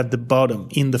find at the bottom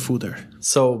in the footer.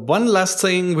 So one last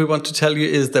thing we want to tell you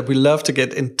is that we love to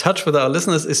get in touch with our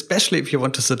listeners, especially if you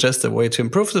want to suggest a way to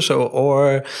improve the show,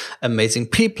 or amazing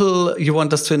people you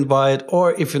want us to invite,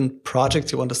 or even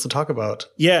projects you want us to talk about.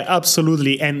 Yeah,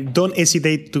 absolutely. And don't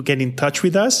hesitate to get in touch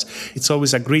with us. It's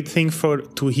always a great thing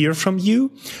to hear from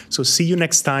you. So see you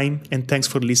next time. And thanks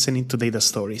for listening to Data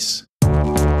Stories.